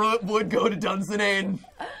Burnham Wood go to Dunsinane?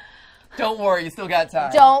 Don't worry, you still got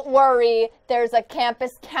time. Don't worry, there's a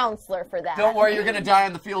campus counselor for that. Don't worry, you're gonna die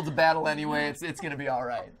in the fields of battle anyway. It's gonna be all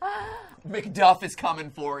right. Macduff is coming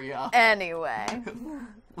for you. Anyway.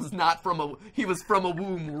 He was from a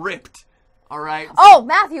womb ripped. All right. Oh,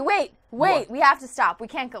 Matthew, wait. What? We have to stop. We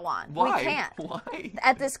can't go on. Why? We can't. Why?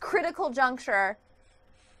 At this critical juncture,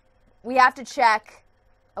 we have to check.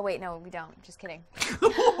 Oh, wait, no, we don't. Just kidding.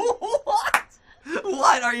 What?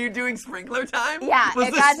 What? Are you doing sprinkler time? Yeah, Was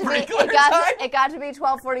it this got to sprinkler be. time? It got to be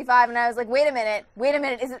 12:45, and I was like, "Wait a minute!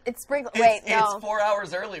 It's sprinkler? Wait, no, It's 4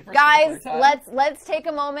 hours early for guys. sprinkler time. Let's take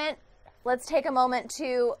a moment. Let's take a moment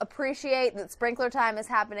to appreciate that sprinkler time is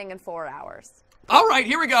happening in 4 hours. All right,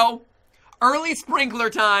 here we go. Early sprinkler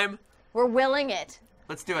time. We're willing it.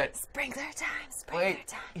 Let's do it. Sprinkler time. Sprinkler Wait,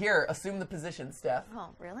 time. here, assume the position, Steph. Oh,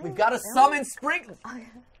 really? We've got to Really? summon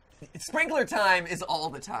Sprinkler time is all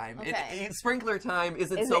the time. Okay. Sprinkler time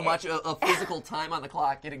isn't Is so it- much a physical time on the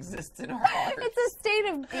clock. It exists in our hearts. It's a state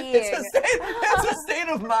of being. It's a state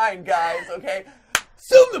of mind, guys, okay?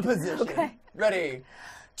 Assume the position. Okay. Ready.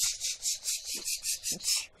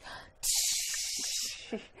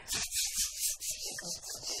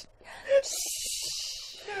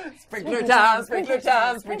 Sprinkler time, sprinkler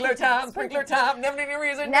time, sprinkler time, sprinkler time. Never need a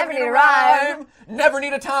reason, Never need a a rhyme. Never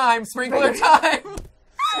need a time, sprinkler time.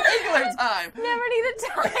 Sprinkler time. Never need a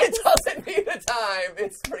time. It doesn't need a time.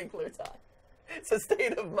 It's sprinkler time. It's a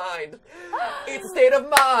state of mind. It's a state of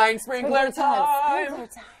mind. Sprinkler time. Sprinkler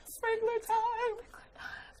time. Sprinkler time.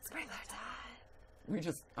 Sprinkler time. We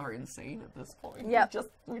just are insane at this point. Yep.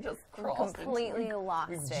 We just crossed Completely into it. lost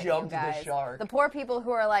We've it, jumped you guys. the shark. The poor people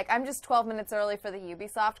who are like, I'm just 12 minutes early for the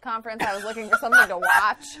Ubisoft conference. I was looking for something to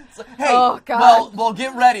watch. Hey, oh, God. well,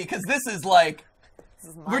 get ready, because this is like,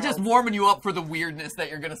 This is we're just mild. warming you up for the weirdness that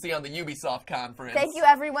you're going to see on the Ubisoft conference. Thank you,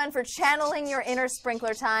 everyone, for channeling your inner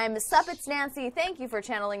sprinkler time. Sup, it's Nancy. Thank you for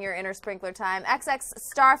channeling your inner sprinkler time. XX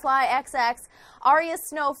Starfly XX, Arya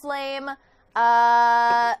Snowflame,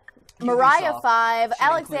 Mariah Ubisoft 5, should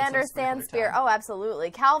Alexander include some sprinkler Sandspear. time. Oh, absolutely.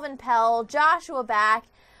 Calvin Pell, Joshua Back,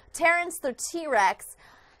 Terrence the T-Rex,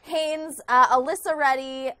 Haynes, Alyssa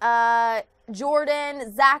Reddy,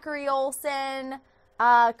 Jordan, Zachary Olson,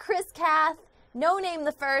 Chris Kath, No Name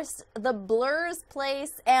the First, The Blur's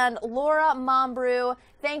Place, and Laura Mombrew.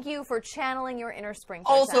 Thank you for channeling your inner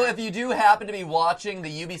sprinkler Also, time. if you do happen to be watching the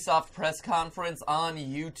Ubisoft press conference on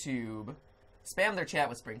YouTube, spam their chat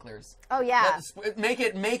with sprinklers. Oh, yeah. Make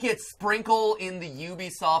it sprinkle in the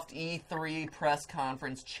Ubisoft E3 press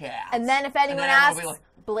conference chat. And then if anyone everyone asks, will be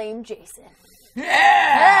like, blame Jason. yeah!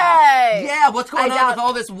 Hey! Yeah, what's going I on doubt- with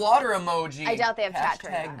all this water emoji? I doubt they have chat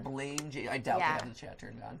turned Hashtag on. blame I doubt Yeah. they have the chat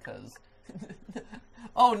turned on, because...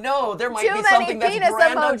 oh no, there might Too be many something that's penis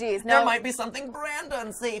brand emojis. There No. might be something brand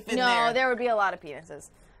unsafe in No, there. there would be a lot of penises.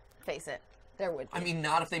 Face it. There would be. I mean,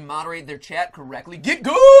 not if they moderate their chat correctly. Get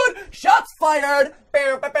good! Shots fired!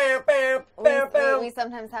 Bam, bam, bam, bam, bam, bam. We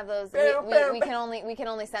sometimes have those. Bam, We bam, can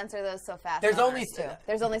only censor those so fast. There's on only ours, too.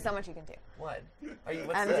 There's only so much you can do. What? Are you?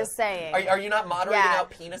 What's I'm this? just saying. Are you not moderating Yeah.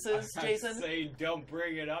 out penises, Jason? Say don't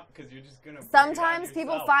bring it up because you're just gonna. bring it on Sometimes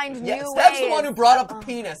people yourself. find Yeah, new Steph's ways. the one who brought up the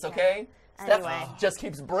penis, okay? Anyway. Steph just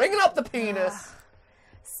keeps bringing up the penis.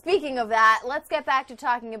 Speaking of that, let's get back to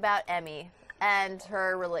talking about Emmy and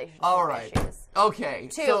her relationship All right. issues. Okay.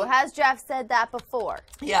 Two, So, has Jeff said that before?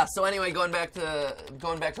 yeah. So anyway, going back to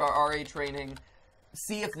our RA training,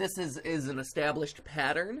 see if this is an established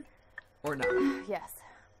pattern or not. Yes.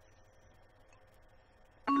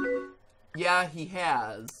 Yeah, he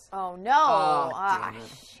has. Oh no! Oh, Ah, damn it.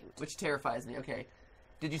 shoot. Which terrifies me. Okay.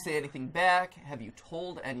 Did you say anything back? Have you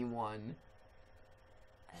told anyone?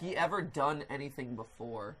 He ever done anything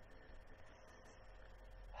before?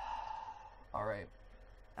 All right.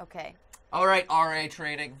 Okay. All right, RA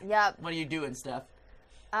training. Yep. What are you doing, Steph?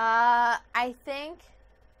 I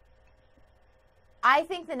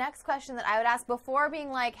think the next question that I would ask before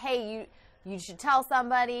being like, hey, you should tell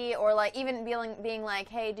somebody, or like even being like,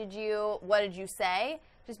 hey, what did you say?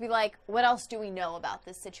 Just be like, what else do we know about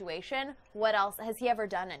this situation? What else? Has he ever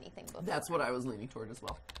done anything before? That's what I was leaning toward as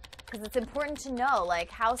well. Because it's important to know, like,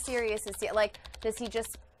 how serious is he? Like, does he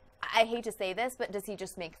just, I hate to say this, but does he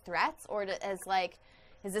just make threats? Or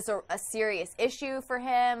is this a serious issue for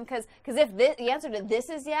him? Because if the answer to this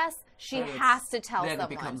is yes, she Then has to tell then it someone.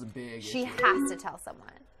 becomes a big She issue. has to tell someone.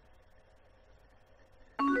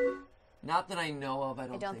 Not that I know of. I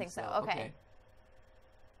don't think so. Okay.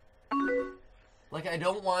 Like, I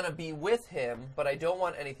don't want to be with him, but I don't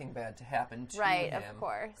want anything bad to happen to Right, him. of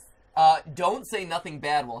course. Don't say nothing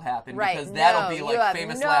bad will happen, Right, because that'll be you like have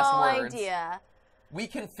famous no last words. idea. We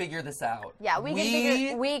can figure this out. Yeah, we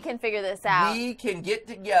can figure this out. We can get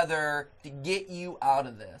together to get you out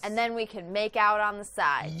of this. And then we can make out on the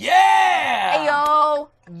side. Yeah! Ayo!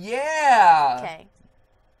 Yeah! Okay.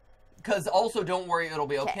 Because also, don't worry, it'll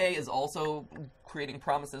be Okay. okay is also creating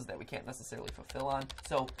promises that we can't necessarily fulfill on.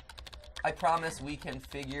 So, I promise we can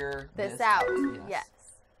figure This out. Yes. Yes.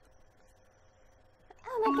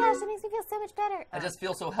 Oh my gosh, that makes me feel so much better. I just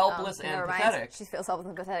feel so helpless and never mind. pathetic. She feels helpless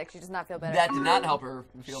and pathetic. She does not feel better. That did not help her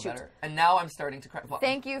feel Shoot. better. And now I'm starting to cry. Well,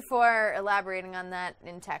 Thank you for elaborating on that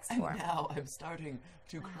in text and form. now I'm starting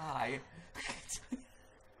to cry.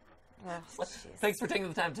 Oh, jeez. Thanks for taking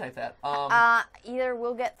the time to type that. Either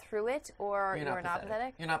we'll get through it or You're you're not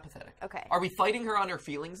pathetic. You're not pathetic. Okay. Are we fighting her on her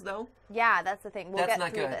feelings, though? Yeah, that's the thing. We'll That's get not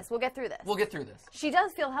through good. this. We'll get through this. We'll get through this. She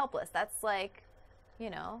does feel helpless. That's like,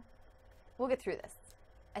 we'll get through this.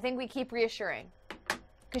 I think we keep reassuring.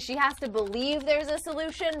 Because she has to believe there's a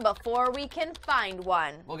solution before we can find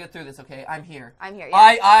one. We'll get through this, okay? I'm here. I'm here,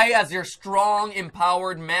 yeah. I, as your strong,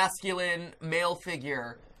 empowered, masculine male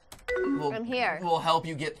figure, I'm here. will help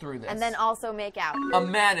you get through this. And then also make out. a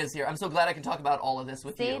man is here. I'm so glad I can talk about all of this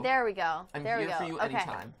with you. See, there we go. I'm there here we go. for you Okay.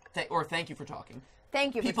 anytime. Or thank you for talking.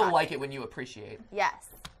 Thank you for People talking. like it when you appreciate. Yes.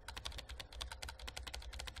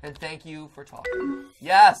 And thank you for talking.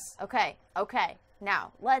 Yes. Okay.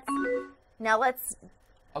 Now let's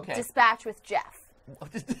Okay. dispatch with Jeff.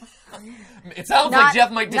 It sounds like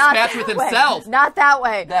Jeff might dispatch with himself. Not that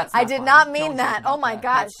way. That's I not did fun. not mean Don't that. joke about Oh my that.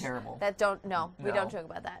 gosh. That's terrible. We don't joke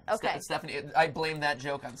about that. Okay. Stephanie, I blame that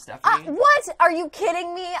joke on Stephanie. What? Are you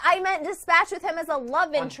kidding me? I meant dispatch with him as a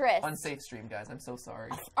love interest. Unsafe stream, guys. I'm so sorry.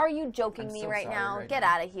 Are you joking I'm me so right sorry now? right Get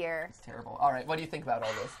now. out of here. It's terrible. All right, what do you think about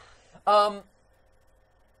all this?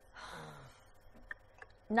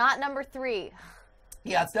 Not number 3.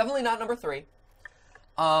 Yeah, it's definitely not number 3.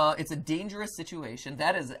 It's a dangerous situation.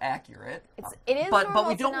 That is accurate. It is but we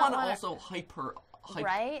normal to don't not want to wanna- also hype.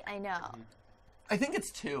 Right? I know. I think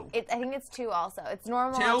it's 2. I think it's 2 also. It's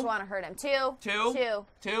normal 2? not to want to hurt him. 2. 2? 2.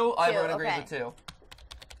 2? Everyone agrees okay. with 2.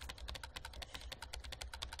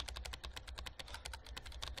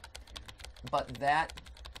 But that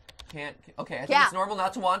can't... Okay, I think it's normal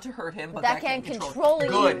not to want to hurt him, but that can can't control you.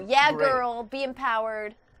 Good. Yeah, Great. girl. Be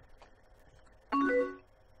empowered.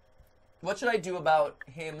 What should I do about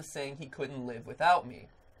him saying he couldn't live without me?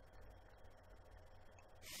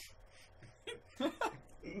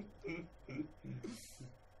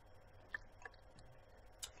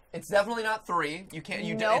 It's definitely not 3. You can't.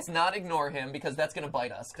 Nope. It's not ignore him because that's gonna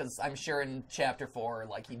bite us. Because I'm sure in chapter 4,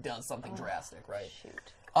 like he does something drastic, right?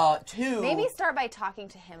 Shoot. 2. Maybe start by talking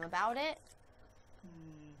to him about it.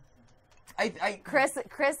 Chris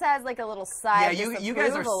has like a little side. Yeah, you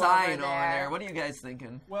guys are sighing over over there. What are you guys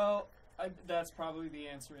thinking? Well, that's probably the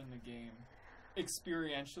answer in the game.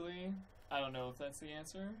 Experientially, I don't know if that's the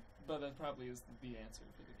answer, but that probably is the answer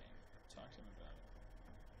for the game. Talk to him about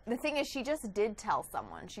it. The thing is, she just did tell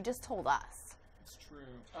someone. She just told us. It's true.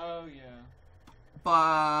 Oh, yeah.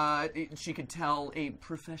 But she could tell a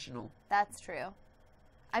professional. That's true.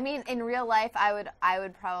 I mean, in real life, I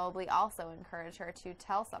would probably also encourage her to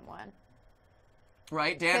tell someone.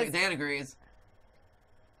 Right? Dan agrees.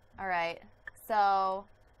 All right. So.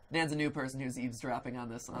 Dan's a new person who's eavesdropping on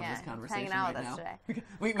this conversation hanging out right with now. us today.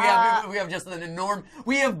 We have just an enormous.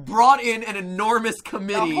 We have brought in an enormous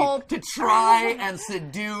committee to try and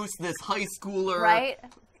seduce this high schooler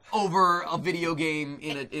over a video game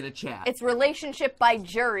in a chat. It's relationship by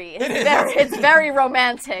jury. It's very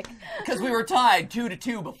romantic. Because we were tied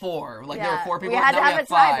 2-2 before. Like there were 4 people. We had now to have we a have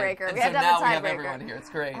 5. tiebreaker. And We so had to have now a we have tiebreaker. everyone here. It's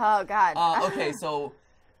great. Oh God. Okay, so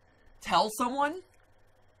tell someone.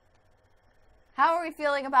 How are we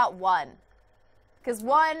feeling about 1? Because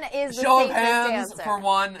 1 is the Show of safest hands answer. for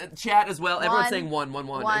 1. Chat as well. Everyone's saying 1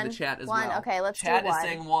 in the chat as 1. well. Okay, let's Chat do 1. is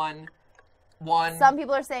saying 1. 1. Some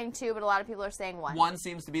people are saying 2, but a lot of people are saying 1. 1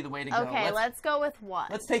 seems to be the way to go. Okay, let's go with 1.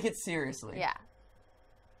 Let's take it seriously. Yeah.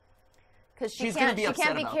 Because She's gonna be upset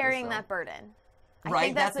can't be about carrying this, though. that burden. Right, I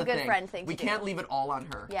think that's a the good thing. friend thing to We do. can't leave it all on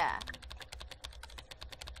her. Yeah.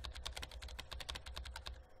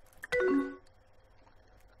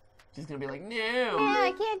 She's gonna be like, no. Yeah,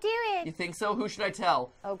 I can't do it. You think so? Who should I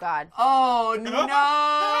tell? Oh God. Oh no!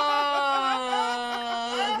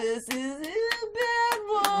 This is a bad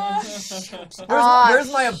one.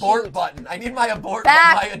 Where's my abort button? I need my abort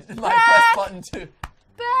Back. my press button too.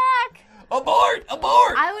 Back. Abort!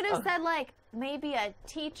 Abort! I would have said like maybe a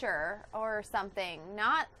teacher or something,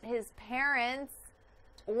 not his parents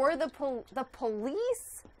or the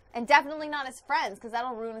police, and definitely not his friends because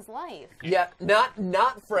that'll ruin his life. Yeah,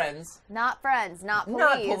 not friends. Not friends, not police.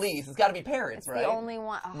 Not police. It's got to be parents, It's right? the only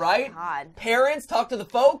one. Oh, right? God. Parents talk to the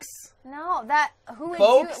folks. No, who would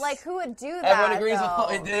Folks? do who would do that? Everyone agrees though?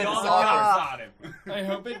 with it is All the awkward. colors on him. I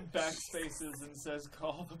hope it backspaces and says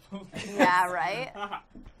call the police. Yeah, right.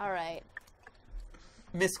 All right.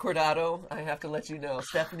 Miss Cordado, I have to let you know,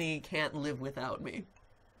 Stephanie can't live without me.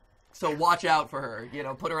 So watch out for her. You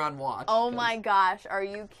know, put her on watch. Oh my gosh, are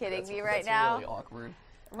you kidding me right that's now? Really awkward.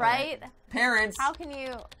 Right? Parents. How can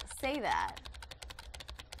you say that?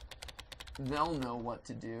 They'll know what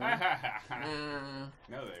to do. No,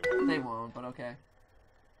 they won't. They won't, but okay.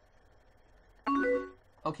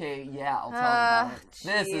 Okay, yeah, I'll tell them about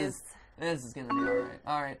it. This is gonna be alright.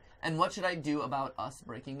 Alright. And what should I do about us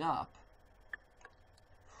breaking up?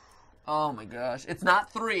 Oh my gosh. It's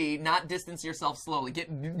not 3, not distance yourself slowly.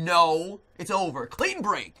 No, it's over. Clean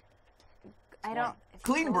break. I don't.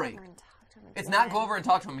 Clean break. It's not go over and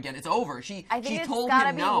talk to him again. It's over. I think she it's told gotta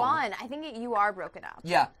him be no. 1. I think you are broken up.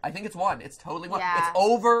 Yeah, I think it's 1. It's totally 1. Yeah. It's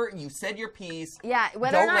over. You said your piece. Yeah,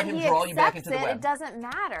 whether Don't or not let him he draw you back accepts into the it, web. it doesn't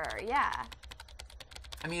matter. Yeah.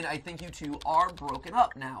 I mean, I think you two are broken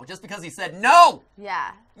up now. Just because he said no.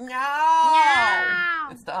 Yeah. No. No.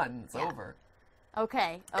 It's done. It's over.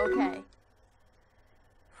 Okay.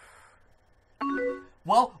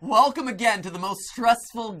 Well, welcome again to the most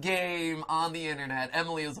stressful game on the internet.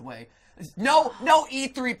 Emily is away. No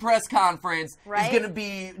E3 press conference Right? is going to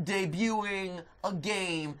be debuting a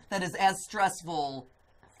game that is as stressful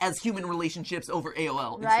as human relationships over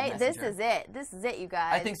AOL. Instant Right? This Messenger. is it. This is it, you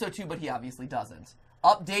guys. I think so too, but he obviously doesn't.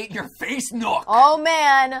 Update your face, Nook. Oh,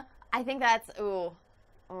 man. I think that's... Ooh.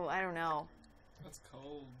 Oh, I don't know. That's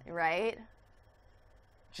cold. Right?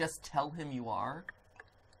 Just tell him you are.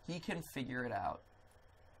 He can figure it out.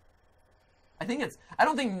 I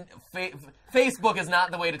don't think Facebook is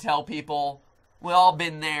not the way to tell people. We've all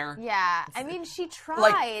been there. Yeah. I mean, she tried.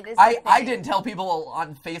 Like, is the I thing. didn't tell people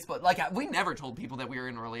on Facebook. Like, we never told people that we were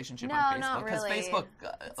in a relationship No, on Facebook. not really. Facebook,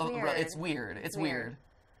 It's weird. it's weird.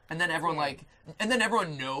 And then everyone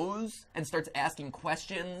everyone knows and starts asking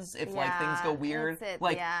questions if like things go weird. that's it,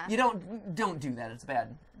 Like yeah. you don't do that. It's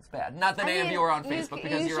bad. It's bad. Not that I any of mean, you are on you Facebook c-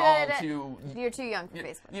 because you you're all should- too. You're too young for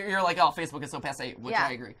Facebook. You're like, oh, Facebook is so passe, which Yeah.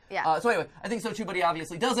 I agree. Yeah. So anyway, I think so too, but he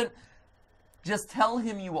obviously doesn't. Just tell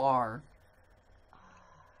him you are.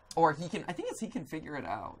 Or he can. I think he can figure it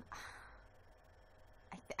out.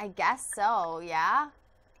 I guess so, yeah.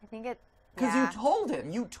 I think it... Because yeah. you told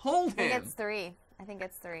him. You told I think him. it's 3. I think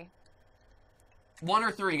it's 3. 1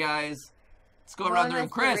 or 3, guys. Let's go around the room.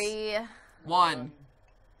 Chris. 3. 1.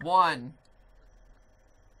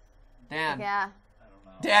 Dan. Yeah. I don't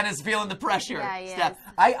know. Dan is feeling the pressure. Yeah, he Steph. is.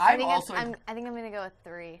 I'm I think also. I think I'm going to go with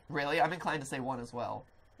 3. Really? I'm inclined to say 1 as well.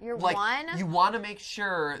 You're Like, 1? you want to make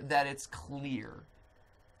sure that it's clear.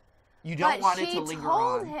 You don't want it to linger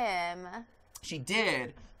told on. him. She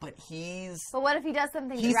did, but he's. But what if he does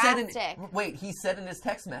something He drastic? he said in his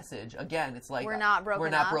text message, again, it's like. We're not broken up. We're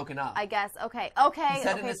not broken up. I guess. Okay. He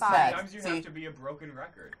said in his fine. text. Sometimes you See- have to be a broken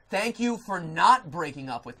record. Thank you for not breaking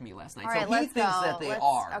up with me last night. All so right, he let's thinks go. that they Let's-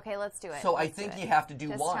 are. Okay, let's do it. So I Let's do think it. you have to do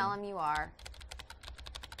Just 1. tell him you are.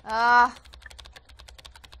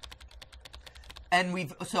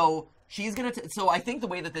 And so she's gonna, so I think the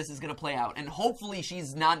way that this is gonna play out, and hopefully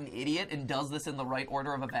she's not an idiot and does this in the right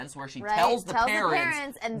order of events where she Right, tells the tells the parents,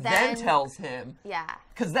 parents and then then- tells him. Yeah.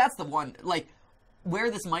 Because that's the one, like,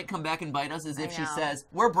 where this might come back and bite us is if she know. says,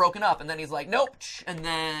 we're broken up, and then he's like, nope, and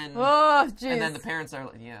then, Oh, jeez. and then the parents are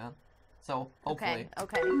like, yeah. So, hopefully.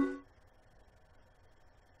 Okay.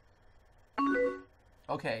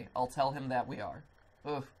 Okay, I'll tell him that we are.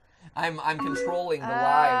 Oof. I'm controlling the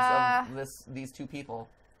lives of these 2 people.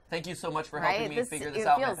 Thank you so much for helping Right? me This- figure this it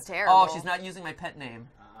out. feels man. terrible. Oh, she's not using my pet name.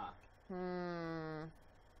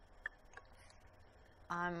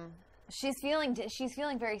 She's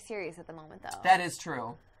feeling very serious at the moment, though. That is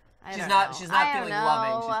true. I She's don't not know. she's I not don't feeling know.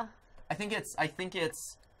 loving. I think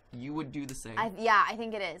it's you would do the same. I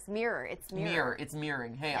think it is. Mirror. It's mirror. It's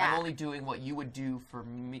mirroring. Hey, Yeah. I'm only doing what you would do for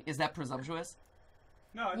me. Is that presumptuous?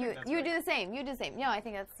 No, I think that's You right. do the same. You do the same. No, I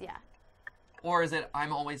think that's yeah. Or is it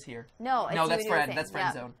I'm always here? No, it's No, you that's do the friend. same. That's friend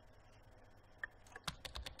Yep. zone.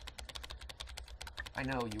 I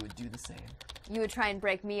know you would do the same. You would try and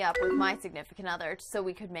break me up with my significant other so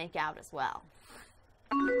we could make out as well.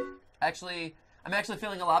 Actually, I'm actually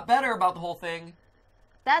feeling a lot better about the whole thing.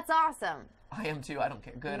 That's awesome. I am too. I don't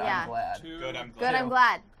care. Good. Yeah. I'm glad. 2. Good, I'm glad. Good. I'm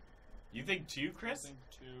glad. You think 2, I Chris? think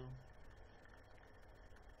 2.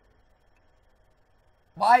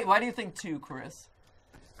 Why do you think 2, Chris?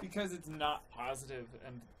 Because it's not positive,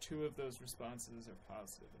 and 2 of those responses are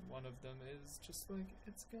positive, and one of them is just like,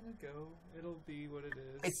 it's gonna go. It'll be what it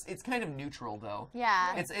is. It's kind of neutral though.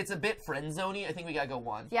 Yeah. It's a bit friend zoney. I think we gotta go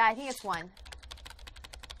 1. Yeah, I think it's 1.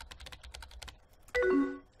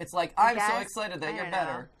 It's like I'm so guess. excited that I you're don't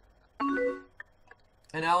better.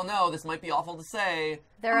 And I don't know, this might be awful to say,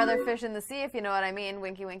 There are other fish in the sea, if you know what I mean.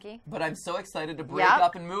 Winky, winky. but I'm so excited to break Yep.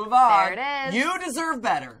 up and move on. There it is. You deserve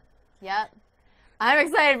better. Yep. I'm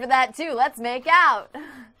excited for that too. Let's make out.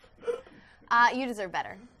 You deserve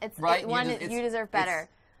better. It's Right? you deserve better.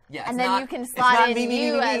 Yeah, And it's then not- you can it's slot not in me,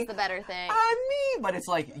 you me, as me. the better thing. I'm me, but it's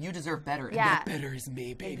like you deserve better, and Yeah. that better is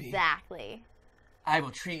me, baby. Exactly. I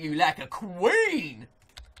will treat you like a queen.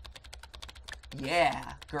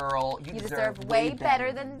 Yeah, girl, you You deserve way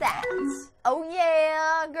better than that. Oh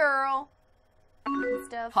yeah, girl. And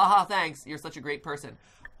stuff. Haha, thanks. You're such a great person.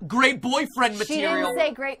 Great boyfriend She material. didn't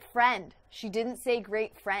say great friend. She didn't say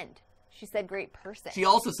great friend. She said great person. She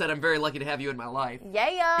also said, I'm very lucky to have you in my life.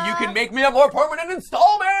 Yeah. You can make me a more permanent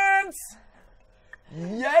installments!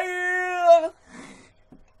 Yeah!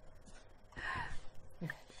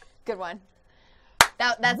 Good one.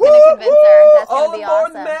 That's gonna convince her. That's gonna All be aboard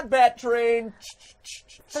awesome. that bat train.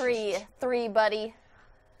 3, buddy.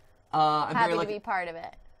 I'm Happy very to lucky. be part of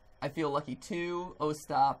it. I feel lucky too. Oh,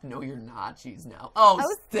 stop. No, you're not. She's now. Oh,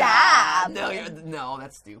 Oh, stop. stop. No,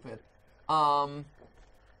 that's stupid.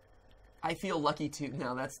 I feel lucky too.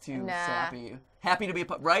 No, that's too Nah. sappy. Happy to be a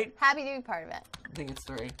part, right? Happy to be part of it. I think it's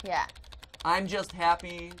 3. Yeah. I'm just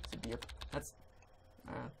happy to be a. That's.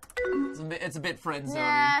 It's a bit friend zone.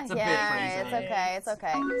 Nah, it's a bit yeah, friend it's zone. okay. It's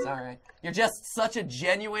okay. It's all right. You're just such a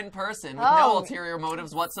genuine person with Oh. no ulterior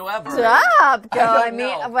motives whatsoever. Stop. Go. I I don't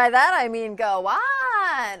mean, know. by that I mean go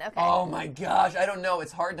on. Okay. Oh my gosh, I don't know.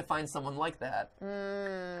 It's hard to find someone like that.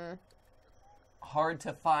 Hard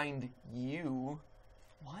to find you.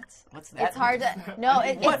 What? What's that? It's hard to. No,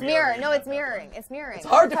 it's What? mirror. No, it's mirroring. It's mirroring. It's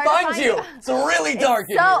hard to find you. It's really dark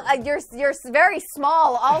in So here. you're very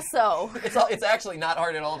small. Also, It's actually not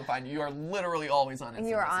hard at all to find you. You are literally always on Instant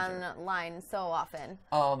you are Messenger. online so often.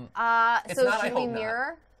 It's So not, I should we hope not.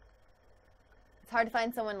 mirror? It's hard to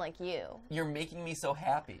find someone like you. You're making me so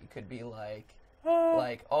happy. Could be like,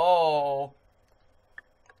 oh.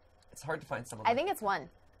 It's hard to find someone. I think it's one.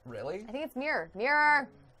 Really? I think it's mirror. Mirror.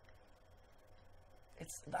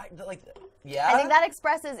 It's like, yeah. I think that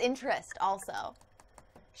expresses interest also.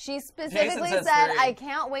 She specifically says said, 3. I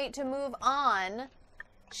can't wait to move on.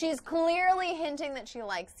 She's clearly hinting that she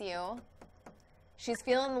likes you. She's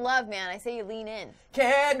feeling the love, man. I say you lean in.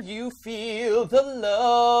 Can you feel the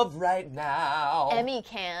love right now? Emmy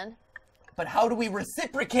can. But how do we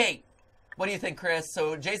reciprocate? What do you think, Chris?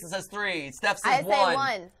 So Jason says 3. Steph says I 1. say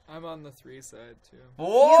 1. I'm on the 3 side too.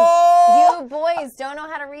 Whoa! You boys don't know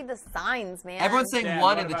how to read the signs, man. Everyone's saying Dan, 1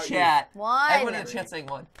 what in the about chat. 1. Everyone in the chat saying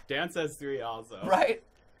 1. Dan says 3 also. Right?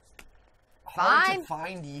 Hard Fine. to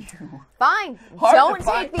find you. Fine. Hard to Don't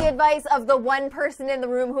find- take the advice of the one person in the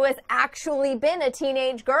room who has actually been a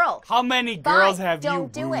teenage girl. How many girls Fine, have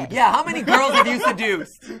don't you do wooed? it. Yeah, how many girls have you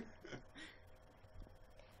seduced?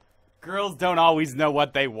 Girls don't always know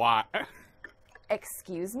what they want.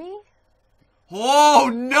 Excuse me? Oh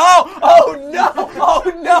no! Oh no! Oh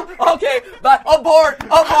no! Okay, bye. Abort!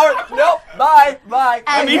 Abort! Nope. Bye. Bye.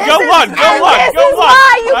 And mean, this go is- one, go and one, this go is one.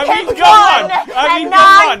 why you I mean, picked go one. I mean, and go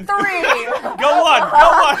not one. 3. Go on, go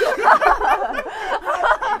on.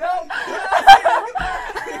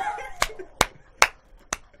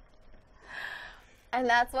 And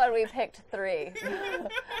that's why we picked 3.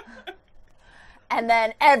 And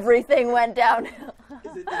then everything went downhill.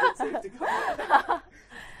 Is it safe to go?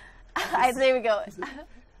 I say we go.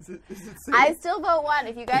 Is it safe? I still vote 1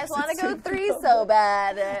 if you guys want to go 3 so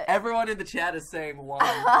bad. Everyone in the chat is saying 1.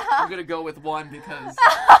 I'm gonna go with 1 because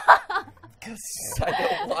I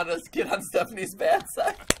don't want us to get on Stephanie's bad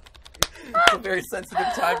side. It's a very sensitive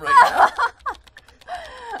time right now.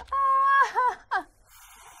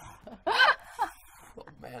 Oh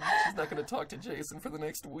man, she's not gonna talk to Jason for the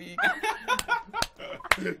next week.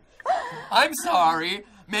 I'm sorry.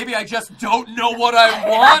 Maybe I just don't know what I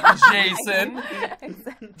want, Jason.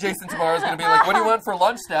 Jason tomorrow's gonna be like, "What do you want for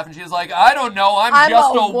lunch, Steph?" And she's like, "I don't know. I'm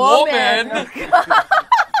just a woman."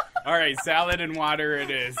 All right, salad and water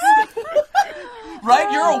it is.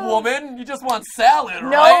 Right? You're a woman. You just want salad,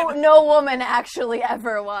 right? No woman actually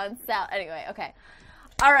ever wants salad. Anyway, okay.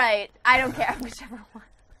 All right. I don't care. Whichever one.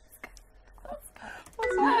 Let's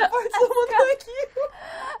find someone like you.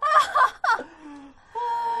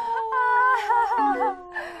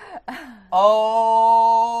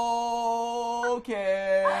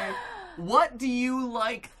 Okay. What do you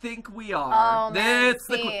think we are? Oh, man,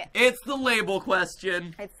 It's the label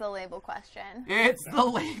question. It's the label question. It's the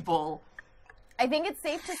label. I think it's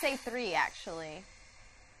safe to say 3, actually.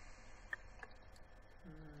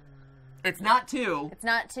 It's not 2. It's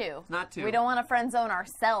not 2. Not 2. We don't want to friend zone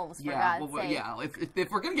ourselves, for God's sake. Yeah.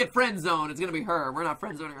 If we're gonna get friend zoned, it's gonna be her. We're not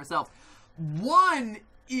friend zoning ourselves. 1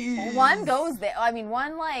 is 1 goes there. I mean,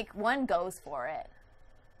 1 goes for it.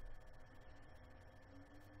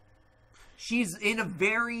 She's in a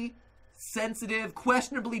very sensitive,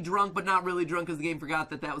 questionably drunk, but not really drunk because the game forgot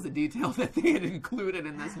that was a detail that they had included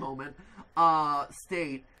in this moment.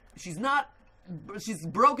 State. She's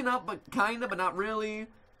broken up, but kinda, but not really.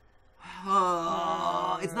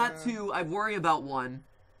 It's not 2. I worry about 1.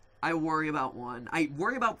 I worry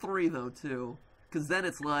about 3 though too, because then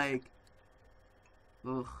it's like,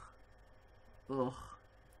 ugh.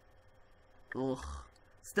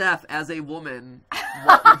 Steph, as a woman,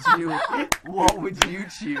 what would you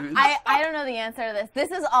choose? I don't know the answer to this. This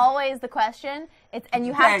is always the question. And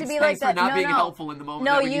you have to be like thanks that. for not no, being no. helpful in the moment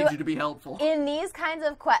No, that we need you to be helpful. In these kinds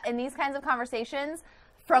of conversations,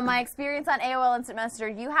 from my experience on AOL Instant Messenger,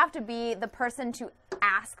 you have to be the person to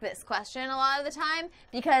ask this question a lot of the time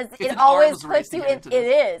because It's it an always arms race puts to you get in. into It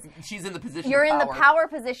this. is. She's in the position. You're of in the power. power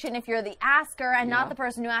position if you're the asker and Yeah. not the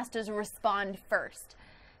person who has to respond first.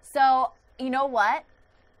 So you know what?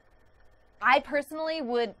 I personally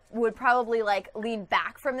would probably lean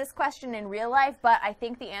back from this question in real life, but I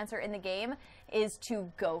think the answer in the game is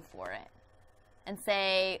to go for it and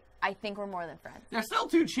say, I think we're more than friends. There's still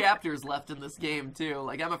 2 chapters left in this game, too.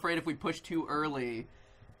 Like, I'm afraid if we push too early,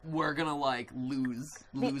 we're gonna, like, lose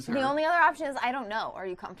her. The only other option is I don't know. Are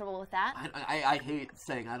you comfortable with that? I hate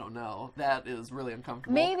saying I don't know. That is really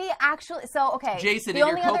uncomfortable. Maybe actually, so okay. Jason, the in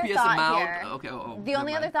only your other copious thought amount. here, Okay. the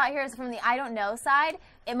only other thought here is from the I don't know side.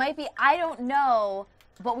 It might be I don't know,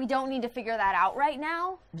 but we don't need to figure that out right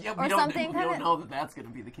now. Yeah, or we don't something. We don't know that that's gonna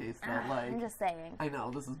be the case, though. Like, I'm just saying. I know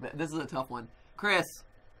this is a tough one, Chris.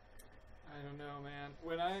 I don't know, man.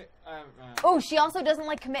 When I Oh, she also doesn't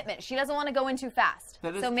like commitment. She doesn't want to go in too fast.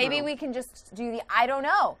 That is so maybe true. we can just do the I don't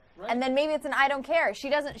know, Right. and then maybe it's an I don't care. She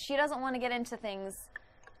doesn't want to get into things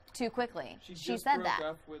too quickly. she She just said broke that.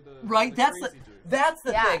 up with a Right, with a that's the crazy dude. that's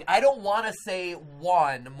the Yeah. thing. I don't want to say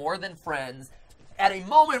one more than friends at a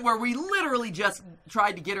moment where we literally just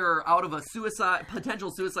tried to get her out of a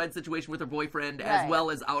potential suicide situation with her boyfriend, as Right.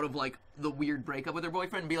 well as out of like the weird breakup with her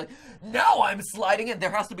boyfriend, and be like, no, I'm sliding in.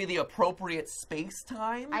 There has to be the appropriate space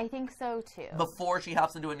time I think so too. before she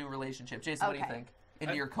hops into a new relationship. Jason, what do you Okay. think?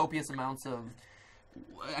 Into your copious amounts of,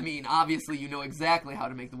 I mean, obviously you know exactly how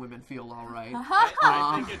to make the women feel all right.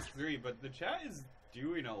 I think it's 3, but the chat is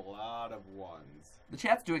doing a lot of 1s. The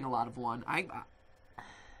chat's doing a lot of one. I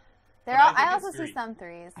But I think also it's see 3. some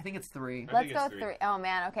 3s. I think it's 3. I Let's think go it's 3. 3. Oh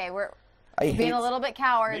man, okay, we're I being a little bit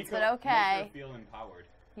cowards, Make but her- okay. Make her feel empowered.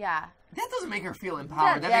 Yeah. That doesn't make her feel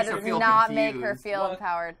empowered. That That makes her does feel not confused. make her feel What?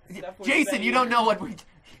 empowered. Steph was Jason, saying- you don't know what we.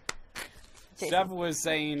 Steph was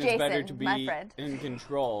saying it's better Jason, to my be friend. in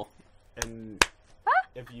control, and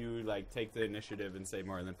if you like take the initiative and say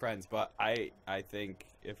more than friends. But I think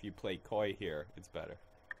if you play coy here, it's better.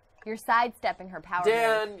 You're sidestepping her power. move.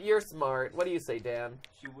 Dan, you're smart. What do you say, Dan?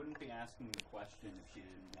 She wouldn't be asking the question if she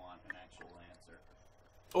didn't want an actual answer.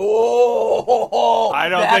 Oh, I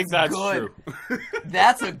don't think that's good. true.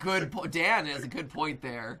 That's a good point. Dan has a good point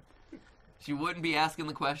there. She wouldn't be asking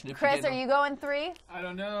the question if Chris, she are didn't. you going 3? I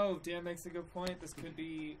don't know. Dan makes a good point. This could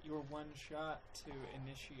be your one shot to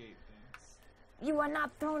initiate things. You are not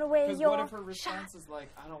throwing away Because your what if her shot. response is like,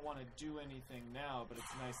 I don't want to do anything now, but it's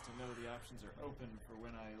nice to know the options are open for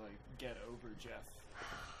when I like get over Jeff.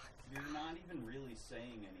 You're not even really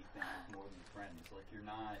saying anything more than friends. Like, you're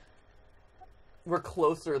not. We're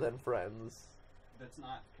closer than friends. That's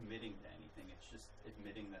not committing to anything. It's just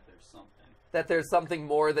admitting that there's something. That there's something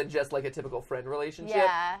more than just like a typical friend relationship.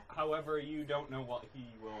 Yeah. However, you don't know what he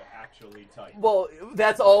will actually type. Well,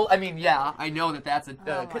 that's all. I mean, yeah, I know that that's a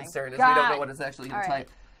Oh my concern. Is we don't know God. what it's actually going All to right.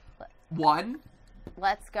 type. 1.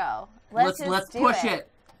 Let's go. Let's just do push it.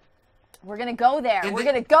 We're gonna go there. In We're the-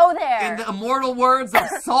 gonna go there. In the immortal words of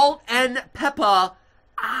Salt and Peppa,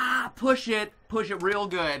 push it real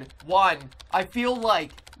good. 1. I feel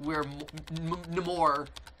like we're more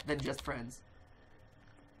than just friends.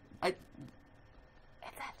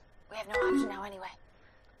 It's it. We have no option now anyway.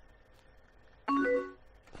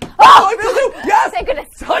 Oh, yes! Thank goodness.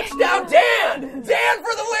 Touchdown, Dan! Dan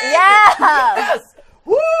for the win! Yeah! Yes!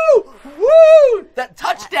 Woo! Woo! That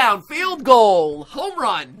touchdown, field goal, home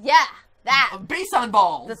run, Yeah, that. base on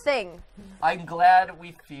balls. The thing. I'm glad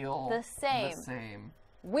we feel The same. The same.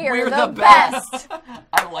 We're the best.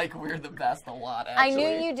 I like We're the Best a lot, I actually.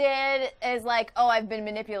 knew you did is like, oh, I've been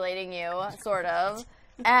manipulating you, sort of.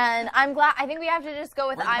 And I'm glad. I think we have to just go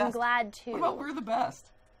with We're the I'm best. glad too. What about We're the Best?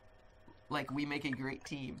 Like, we make a great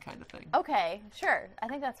team kind of thing. Okay, sure. I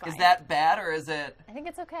think that's fine. Is that bad, or is it... I think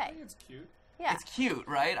it's I okay. think it's cute. Yeah. It's cute,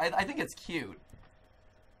 right? I think it's cute.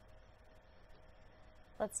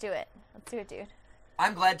 Let's do it. Let's do it, dude.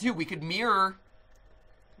 I'm glad, too. We could mirror...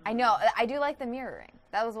 I know. I do like the mirroring.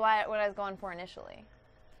 That was what I was going for initially.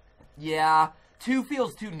 Yeah. 2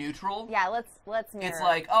 feels too neutral. Yeah, let's mirror. It's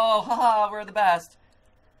like, oh, haha, we're the best.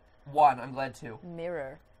 1, I'm glad, 2.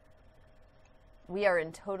 Mirror. We are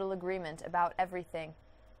in total agreement about everything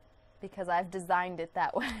because I've designed it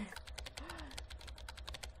that way.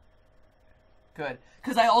 Good.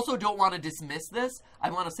 Because I also don't want to dismiss this. I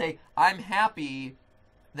want to say, I'm happy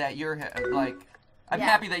that you're, I'm Yeah.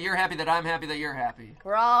 happy that you're happy that I'm happy that you're happy.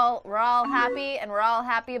 We're all happy, and we're all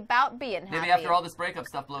happy about being happy. Maybe after all this breakup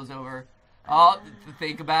stuff blows over,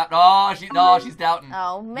 think about, she's doubting.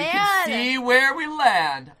 Oh, We man. can see where we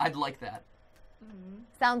land. I'd like that.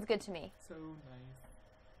 Sounds good to me. So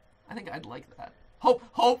nice. I think I'd like that.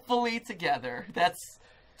 Hopefully together. That's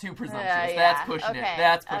too presumptuous. Yeah, That's pushing okay, it.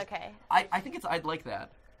 That's pushing. okay. I think I'd like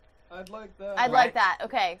that. I'd like that. I'd Right. like that.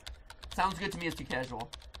 Okay. Sounds good to me as too casual.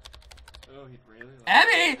 Oh, he'd really like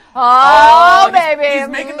Emmy! Oh, he's- baby. He's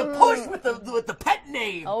making the push with the pet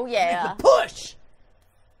name. Oh, yeah. The push.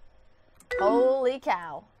 Holy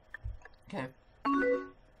cow. Okay.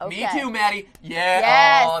 Okay. Me too, Maddie. Yeah.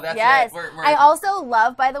 Yes, Oh, that's yes. it. We're I also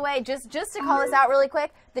love, by the way, just to call this out really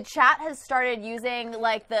quick, the chat has started using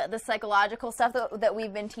like the psychological stuff that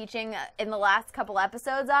we've been teaching in the last couple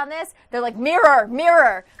episodes on this. They're like, mirror,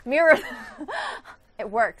 mirror, mirror. It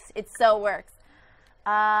works. It so works.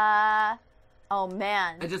 Oh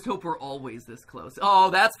man. I just hope we're always this close. Oh,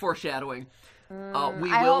 that's foreshadowing. We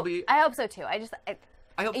will be. I hope so too. I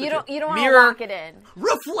hope so you too. don't want to Mirror, lock it in.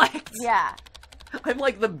 reflect. Yeah. I'm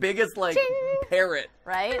like the biggest like Ching. parrot.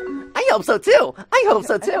 Right? I hope so too. I hope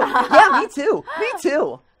so too. Yeah, me too. Me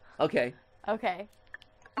too. Okay. Okay.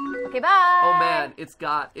 Okay, bye. Oh man, it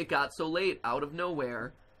got so late out of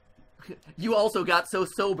nowhere. You also got so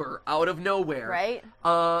sober out of nowhere. Right?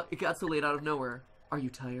 It got so late out of nowhere. Are you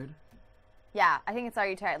tired? Yeah, I think it's Are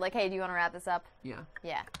You Tired? Like, hey, do you want to wrap this up? Yeah.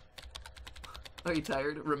 Yeah. Are you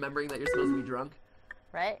tired? Remembering that you're supposed to be drunk?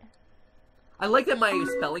 Right? I like that my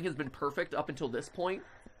spelling has been perfect up until this point.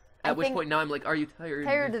 At which point now I'm like, are you tired?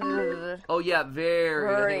 Tired. Oh yeah,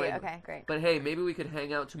 very. Anyway, Okay, great. But hey, maybe we could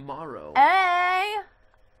hang out tomorrow. Hey!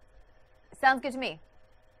 Sounds good to me.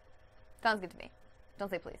 Sounds good to me. Don't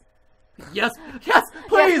say please. Yes,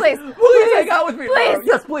 please, please. please hang out with me tomorrow. Please.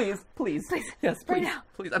 Yes, please, yes, please, Right now.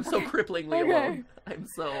 please. I'm so cripplingly Okay. alone. I'm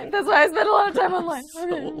so. That's why I spend a lot of time online. I'm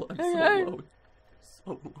so alone.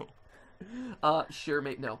 So alone. Sure,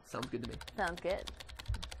 mate. No, sounds good to me. Sounds good.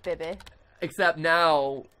 Baby. Except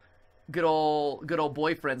now, good old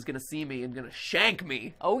boyfriend's gonna see me and gonna shank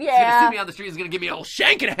me. Oh, He's gonna yeah. see me on the street. He's gonna give me a whole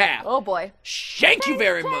shank and a half. Oh, boy. Shank you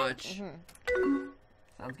very much. Mm-hmm.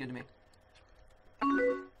 Sounds good to me.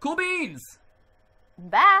 Cool beans.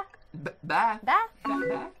 Bye. Bye. Bye.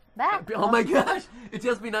 Bye. Bye. Oh my gosh. It'd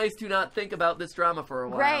just be nice to not think about this drama for a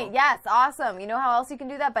while. Great. Yes. Awesome. You know how else you can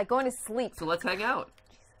do that? By going to sleep. So let's hang out.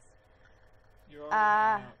 You're already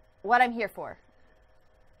hanging out. What I'm here for.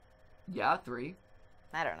 Yeah, 3.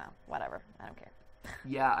 I don't know. Whatever. I don't care.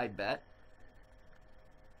 Yeah, I bet.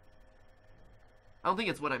 I don't think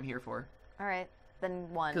it's what I'm here for. All right.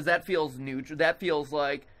 Then 1. Because that feels neutral. That feels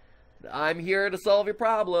like I'm here to solve your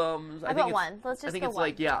problems. How I think about it's, 1? Let's just I think go it's 1.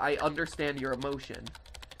 like, yeah, I understand your emotion.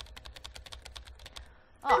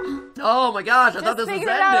 Oh. Oh my gosh, I thought Just this was figured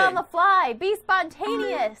it out on ending. the fly. Be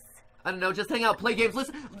spontaneous. I don't know, just hang out, play games,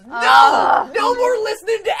 listen. No! No more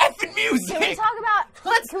listening to effing music! Can we talk about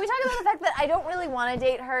the fact that I don't really want to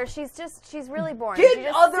date her? She's really boring. She Get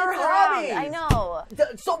just other sits around. hobbies. I know.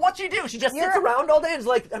 So what she do? She just sits You're- around all day and is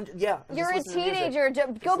like, yeah. I'm You're a just listening to music.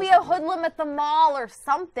 teenager. Go be a hoodlum at the mall or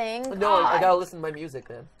something. No, I God. gotta listen to my music,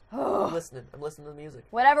 man. I'm listening to the music.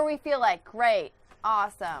 Whatever we feel like. Great.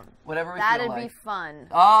 Awesome. Whatever we That'd feel be like. fun.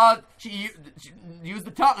 She use the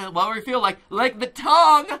tongue. Whatever we feel like the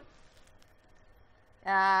tongue.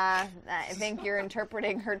 I think you're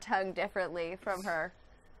interpreting her tongue differently from her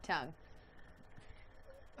tongue.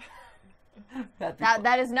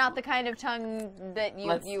 That is not the kind of tongue that you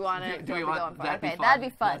want to do we be want- going for. that'd be Okay, fun. that'd be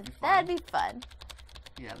fun. That'd be fun. That'd be fun.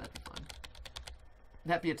 Yeah, that'd be fun.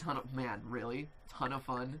 That'd be a ton of really ton of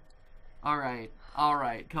fun. All right,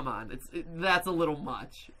 come on. That's a little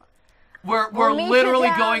much. We're meet you literally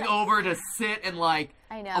down- going over to sit and like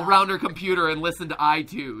I know. around her computer and listen to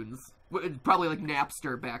iTunes. Probably like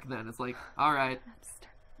Napster back then. It's like, all right,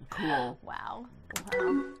 cool. Wow.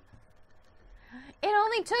 It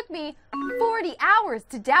only took me 40 hours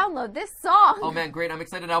to download this song. Oh man, great! I'm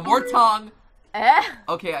excited now. More tongue. Eh?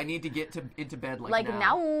 Okay, I need to get into bed Like now.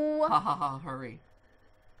 now. Ha ha ha! Hurry.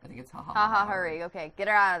 I think it's ha ha. Ha ha, hurry. Okay, get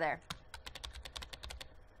her out of there.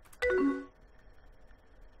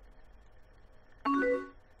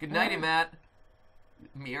 Good nighty, Matt.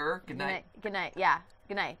 Mirror. Good night. Good night. Yeah.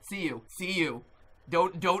 Good night. See you.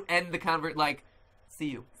 Don't end the like. See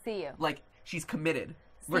you. See you. Like she's committed.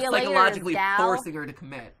 See We're you later, psychologically gal. forcing her to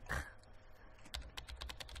commit.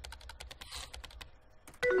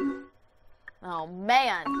 Oh,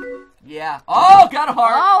 man. Yeah. Oh, got a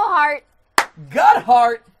heart. Oh, heart. Got a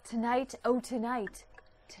heart. Tonight. Oh, tonight.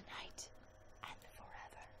 Tonight. And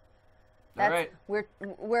forever. All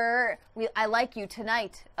right. I like you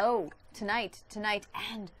tonight. Oh, tonight. Tonight.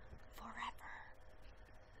 And forever.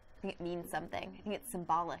 I think it means something. I think it's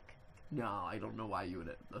symbolic. No, I don't know why you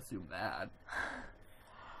would assume that.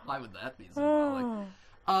 Why would that be symbolic?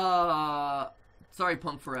 Sorry,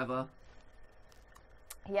 Punk Forever.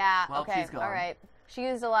 Yeah, Well, okay. she's gone. All right. She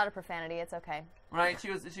used a lot of profanity. It's okay. Right? She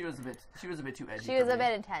was a bit too edgy. She was for a me.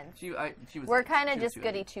 bit intense. She was. We're kind she of was just too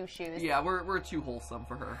goody edgy. two-shoes. Yeah, we're too wholesome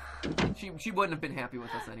for her. She wouldn't have been happy with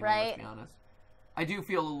us anyway. Right. Let's be honest. I do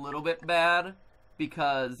feel a little bit bad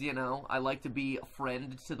because I like to be a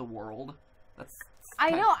friend to the world.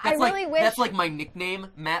 I know. I really wish. That's like my nickname,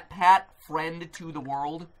 Matt Pat, friend to the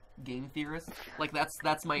world. game theorist. Like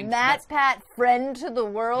that's my Matt Pat, friend to the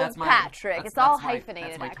world, that's my- Patrick. that's- it's all that's my- hyphenated,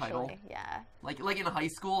 that's my actually. title. Yeah. like in high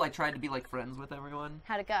school, I tried to be like friends with everyone.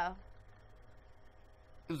 How'd it go?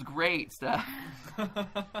 It was great, Steph.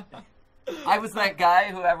 I was that guy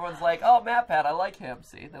who everyone's like, oh, Matt Pat, I like him.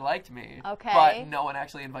 See, they liked me. Okay. But no one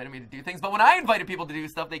actually invited me to do things. But when I invited people to do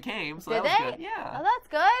stuff, they came. So Did that they? was good. Yeah. Oh, that's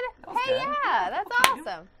good. That was Hey, good. yeah, that's Okay.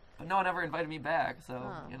 awesome. But no one ever invited me back. So,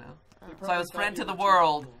 Oh. you know. They So I probably was thought friend you to the were too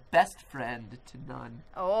world, cool. best friend to none.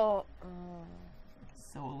 Oh.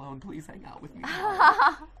 So alone, please hang out with me.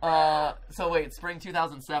 So wait, spring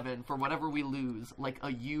 2007. For whatever we lose, like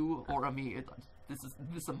a you or a me. This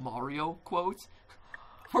is a Mario quote.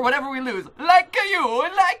 For whatever we lose, like a you,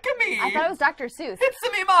 like a me. I thought it was Dr. Seuss.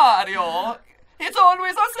 It's me, Mario. It's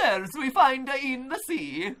always ourselves we find in the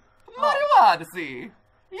sea. Mario Odyssey.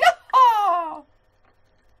 Yeah. Oh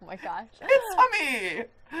my gosh. It's me,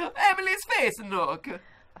 Emily's face nook.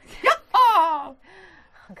 Yeah. Oh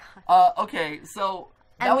god. Okay, so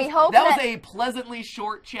And we was, hope that was that- a pleasantly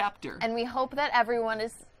short chapter. And we hope that everyone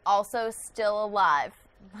is also still alive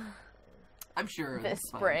I'm sure this it's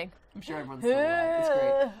fine. spring. I'm sure everyone's still alive. It's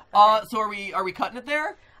great. So are we cutting it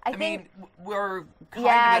there? I mean, think- we're kind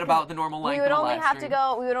Yeah, of at about the normal length. We would of a only live have stream. to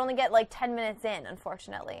go. We would only get like 10 minutes in,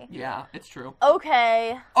 unfortunately. Yeah, it's true.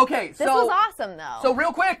 Okay. Okay, This so was awesome, though. so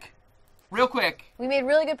real quick, we made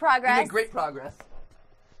really good progress. we made great progress.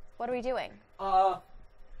 What are we doing?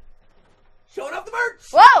 Showing off the merch.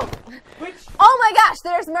 Whoa! Which Oh my gosh,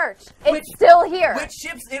 there's merch. It's Which- still here. which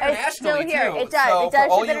ships internationally It's still here. too. It does. So It does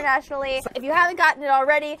for all ship you- internationally. If you haven't gotten it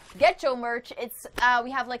already, get your merch. It's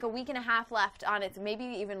we have like a week and a half left on it. Maybe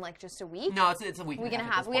even like just a week. No, it's a week. Week and a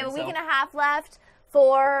at half. this We have a point, week so- and a half left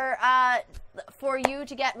for you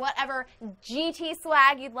to get whatever GT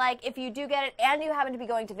swag you'd like. If you do get it and you happen to be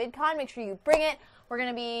going to VidCon, make sure you bring it. We're going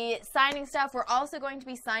to be signing stuff. We're also going to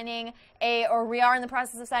be signing we are in the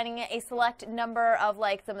process of signing a select number of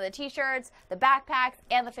like some of the t-shirts, the backpacks,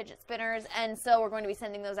 and the fidget spinners. And so we're going to be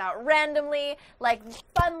sending those out randomly, like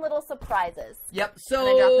fun little surprises. Yep. I dropped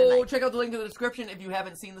my So mic. check out the link in the description if you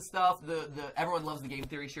haven't seen the stuff. The everyone loves the game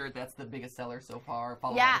theory shirt. That's the biggest seller so far.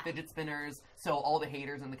 Followed Yeah. by the fidget spinners. So all the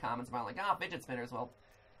haters in the comments about like, fidget spinners. Well,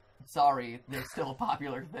 sorry, they're still a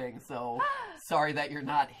popular thing. So sorry that you're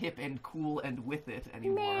not hip and cool and with it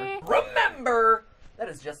anymore. Meh. Remember, that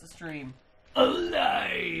is just a stream. A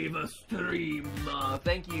live stream.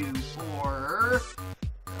 Thank you for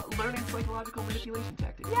learning psychological manipulation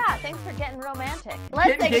tactics. Yeah, thanks for getting romantic.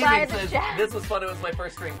 Let's Kitten say goodbye Gaming to the says, chat. this was fun, it was my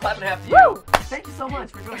first stream. Clap and a half to you. Woo! Thank you so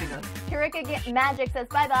much for joining us. Kurika Magic says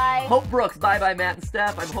bye-bye. Hope Brooks, bye-bye Matt and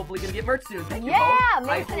Steph. I'm hopefully going to get merch soon. Thank you, Yeah, Hope.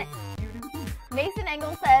 I Mason- hope you do too. Mason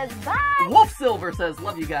Engel says bye. Wolf Silver says,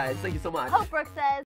 love you guys. Thank you so much. Hope Brooks says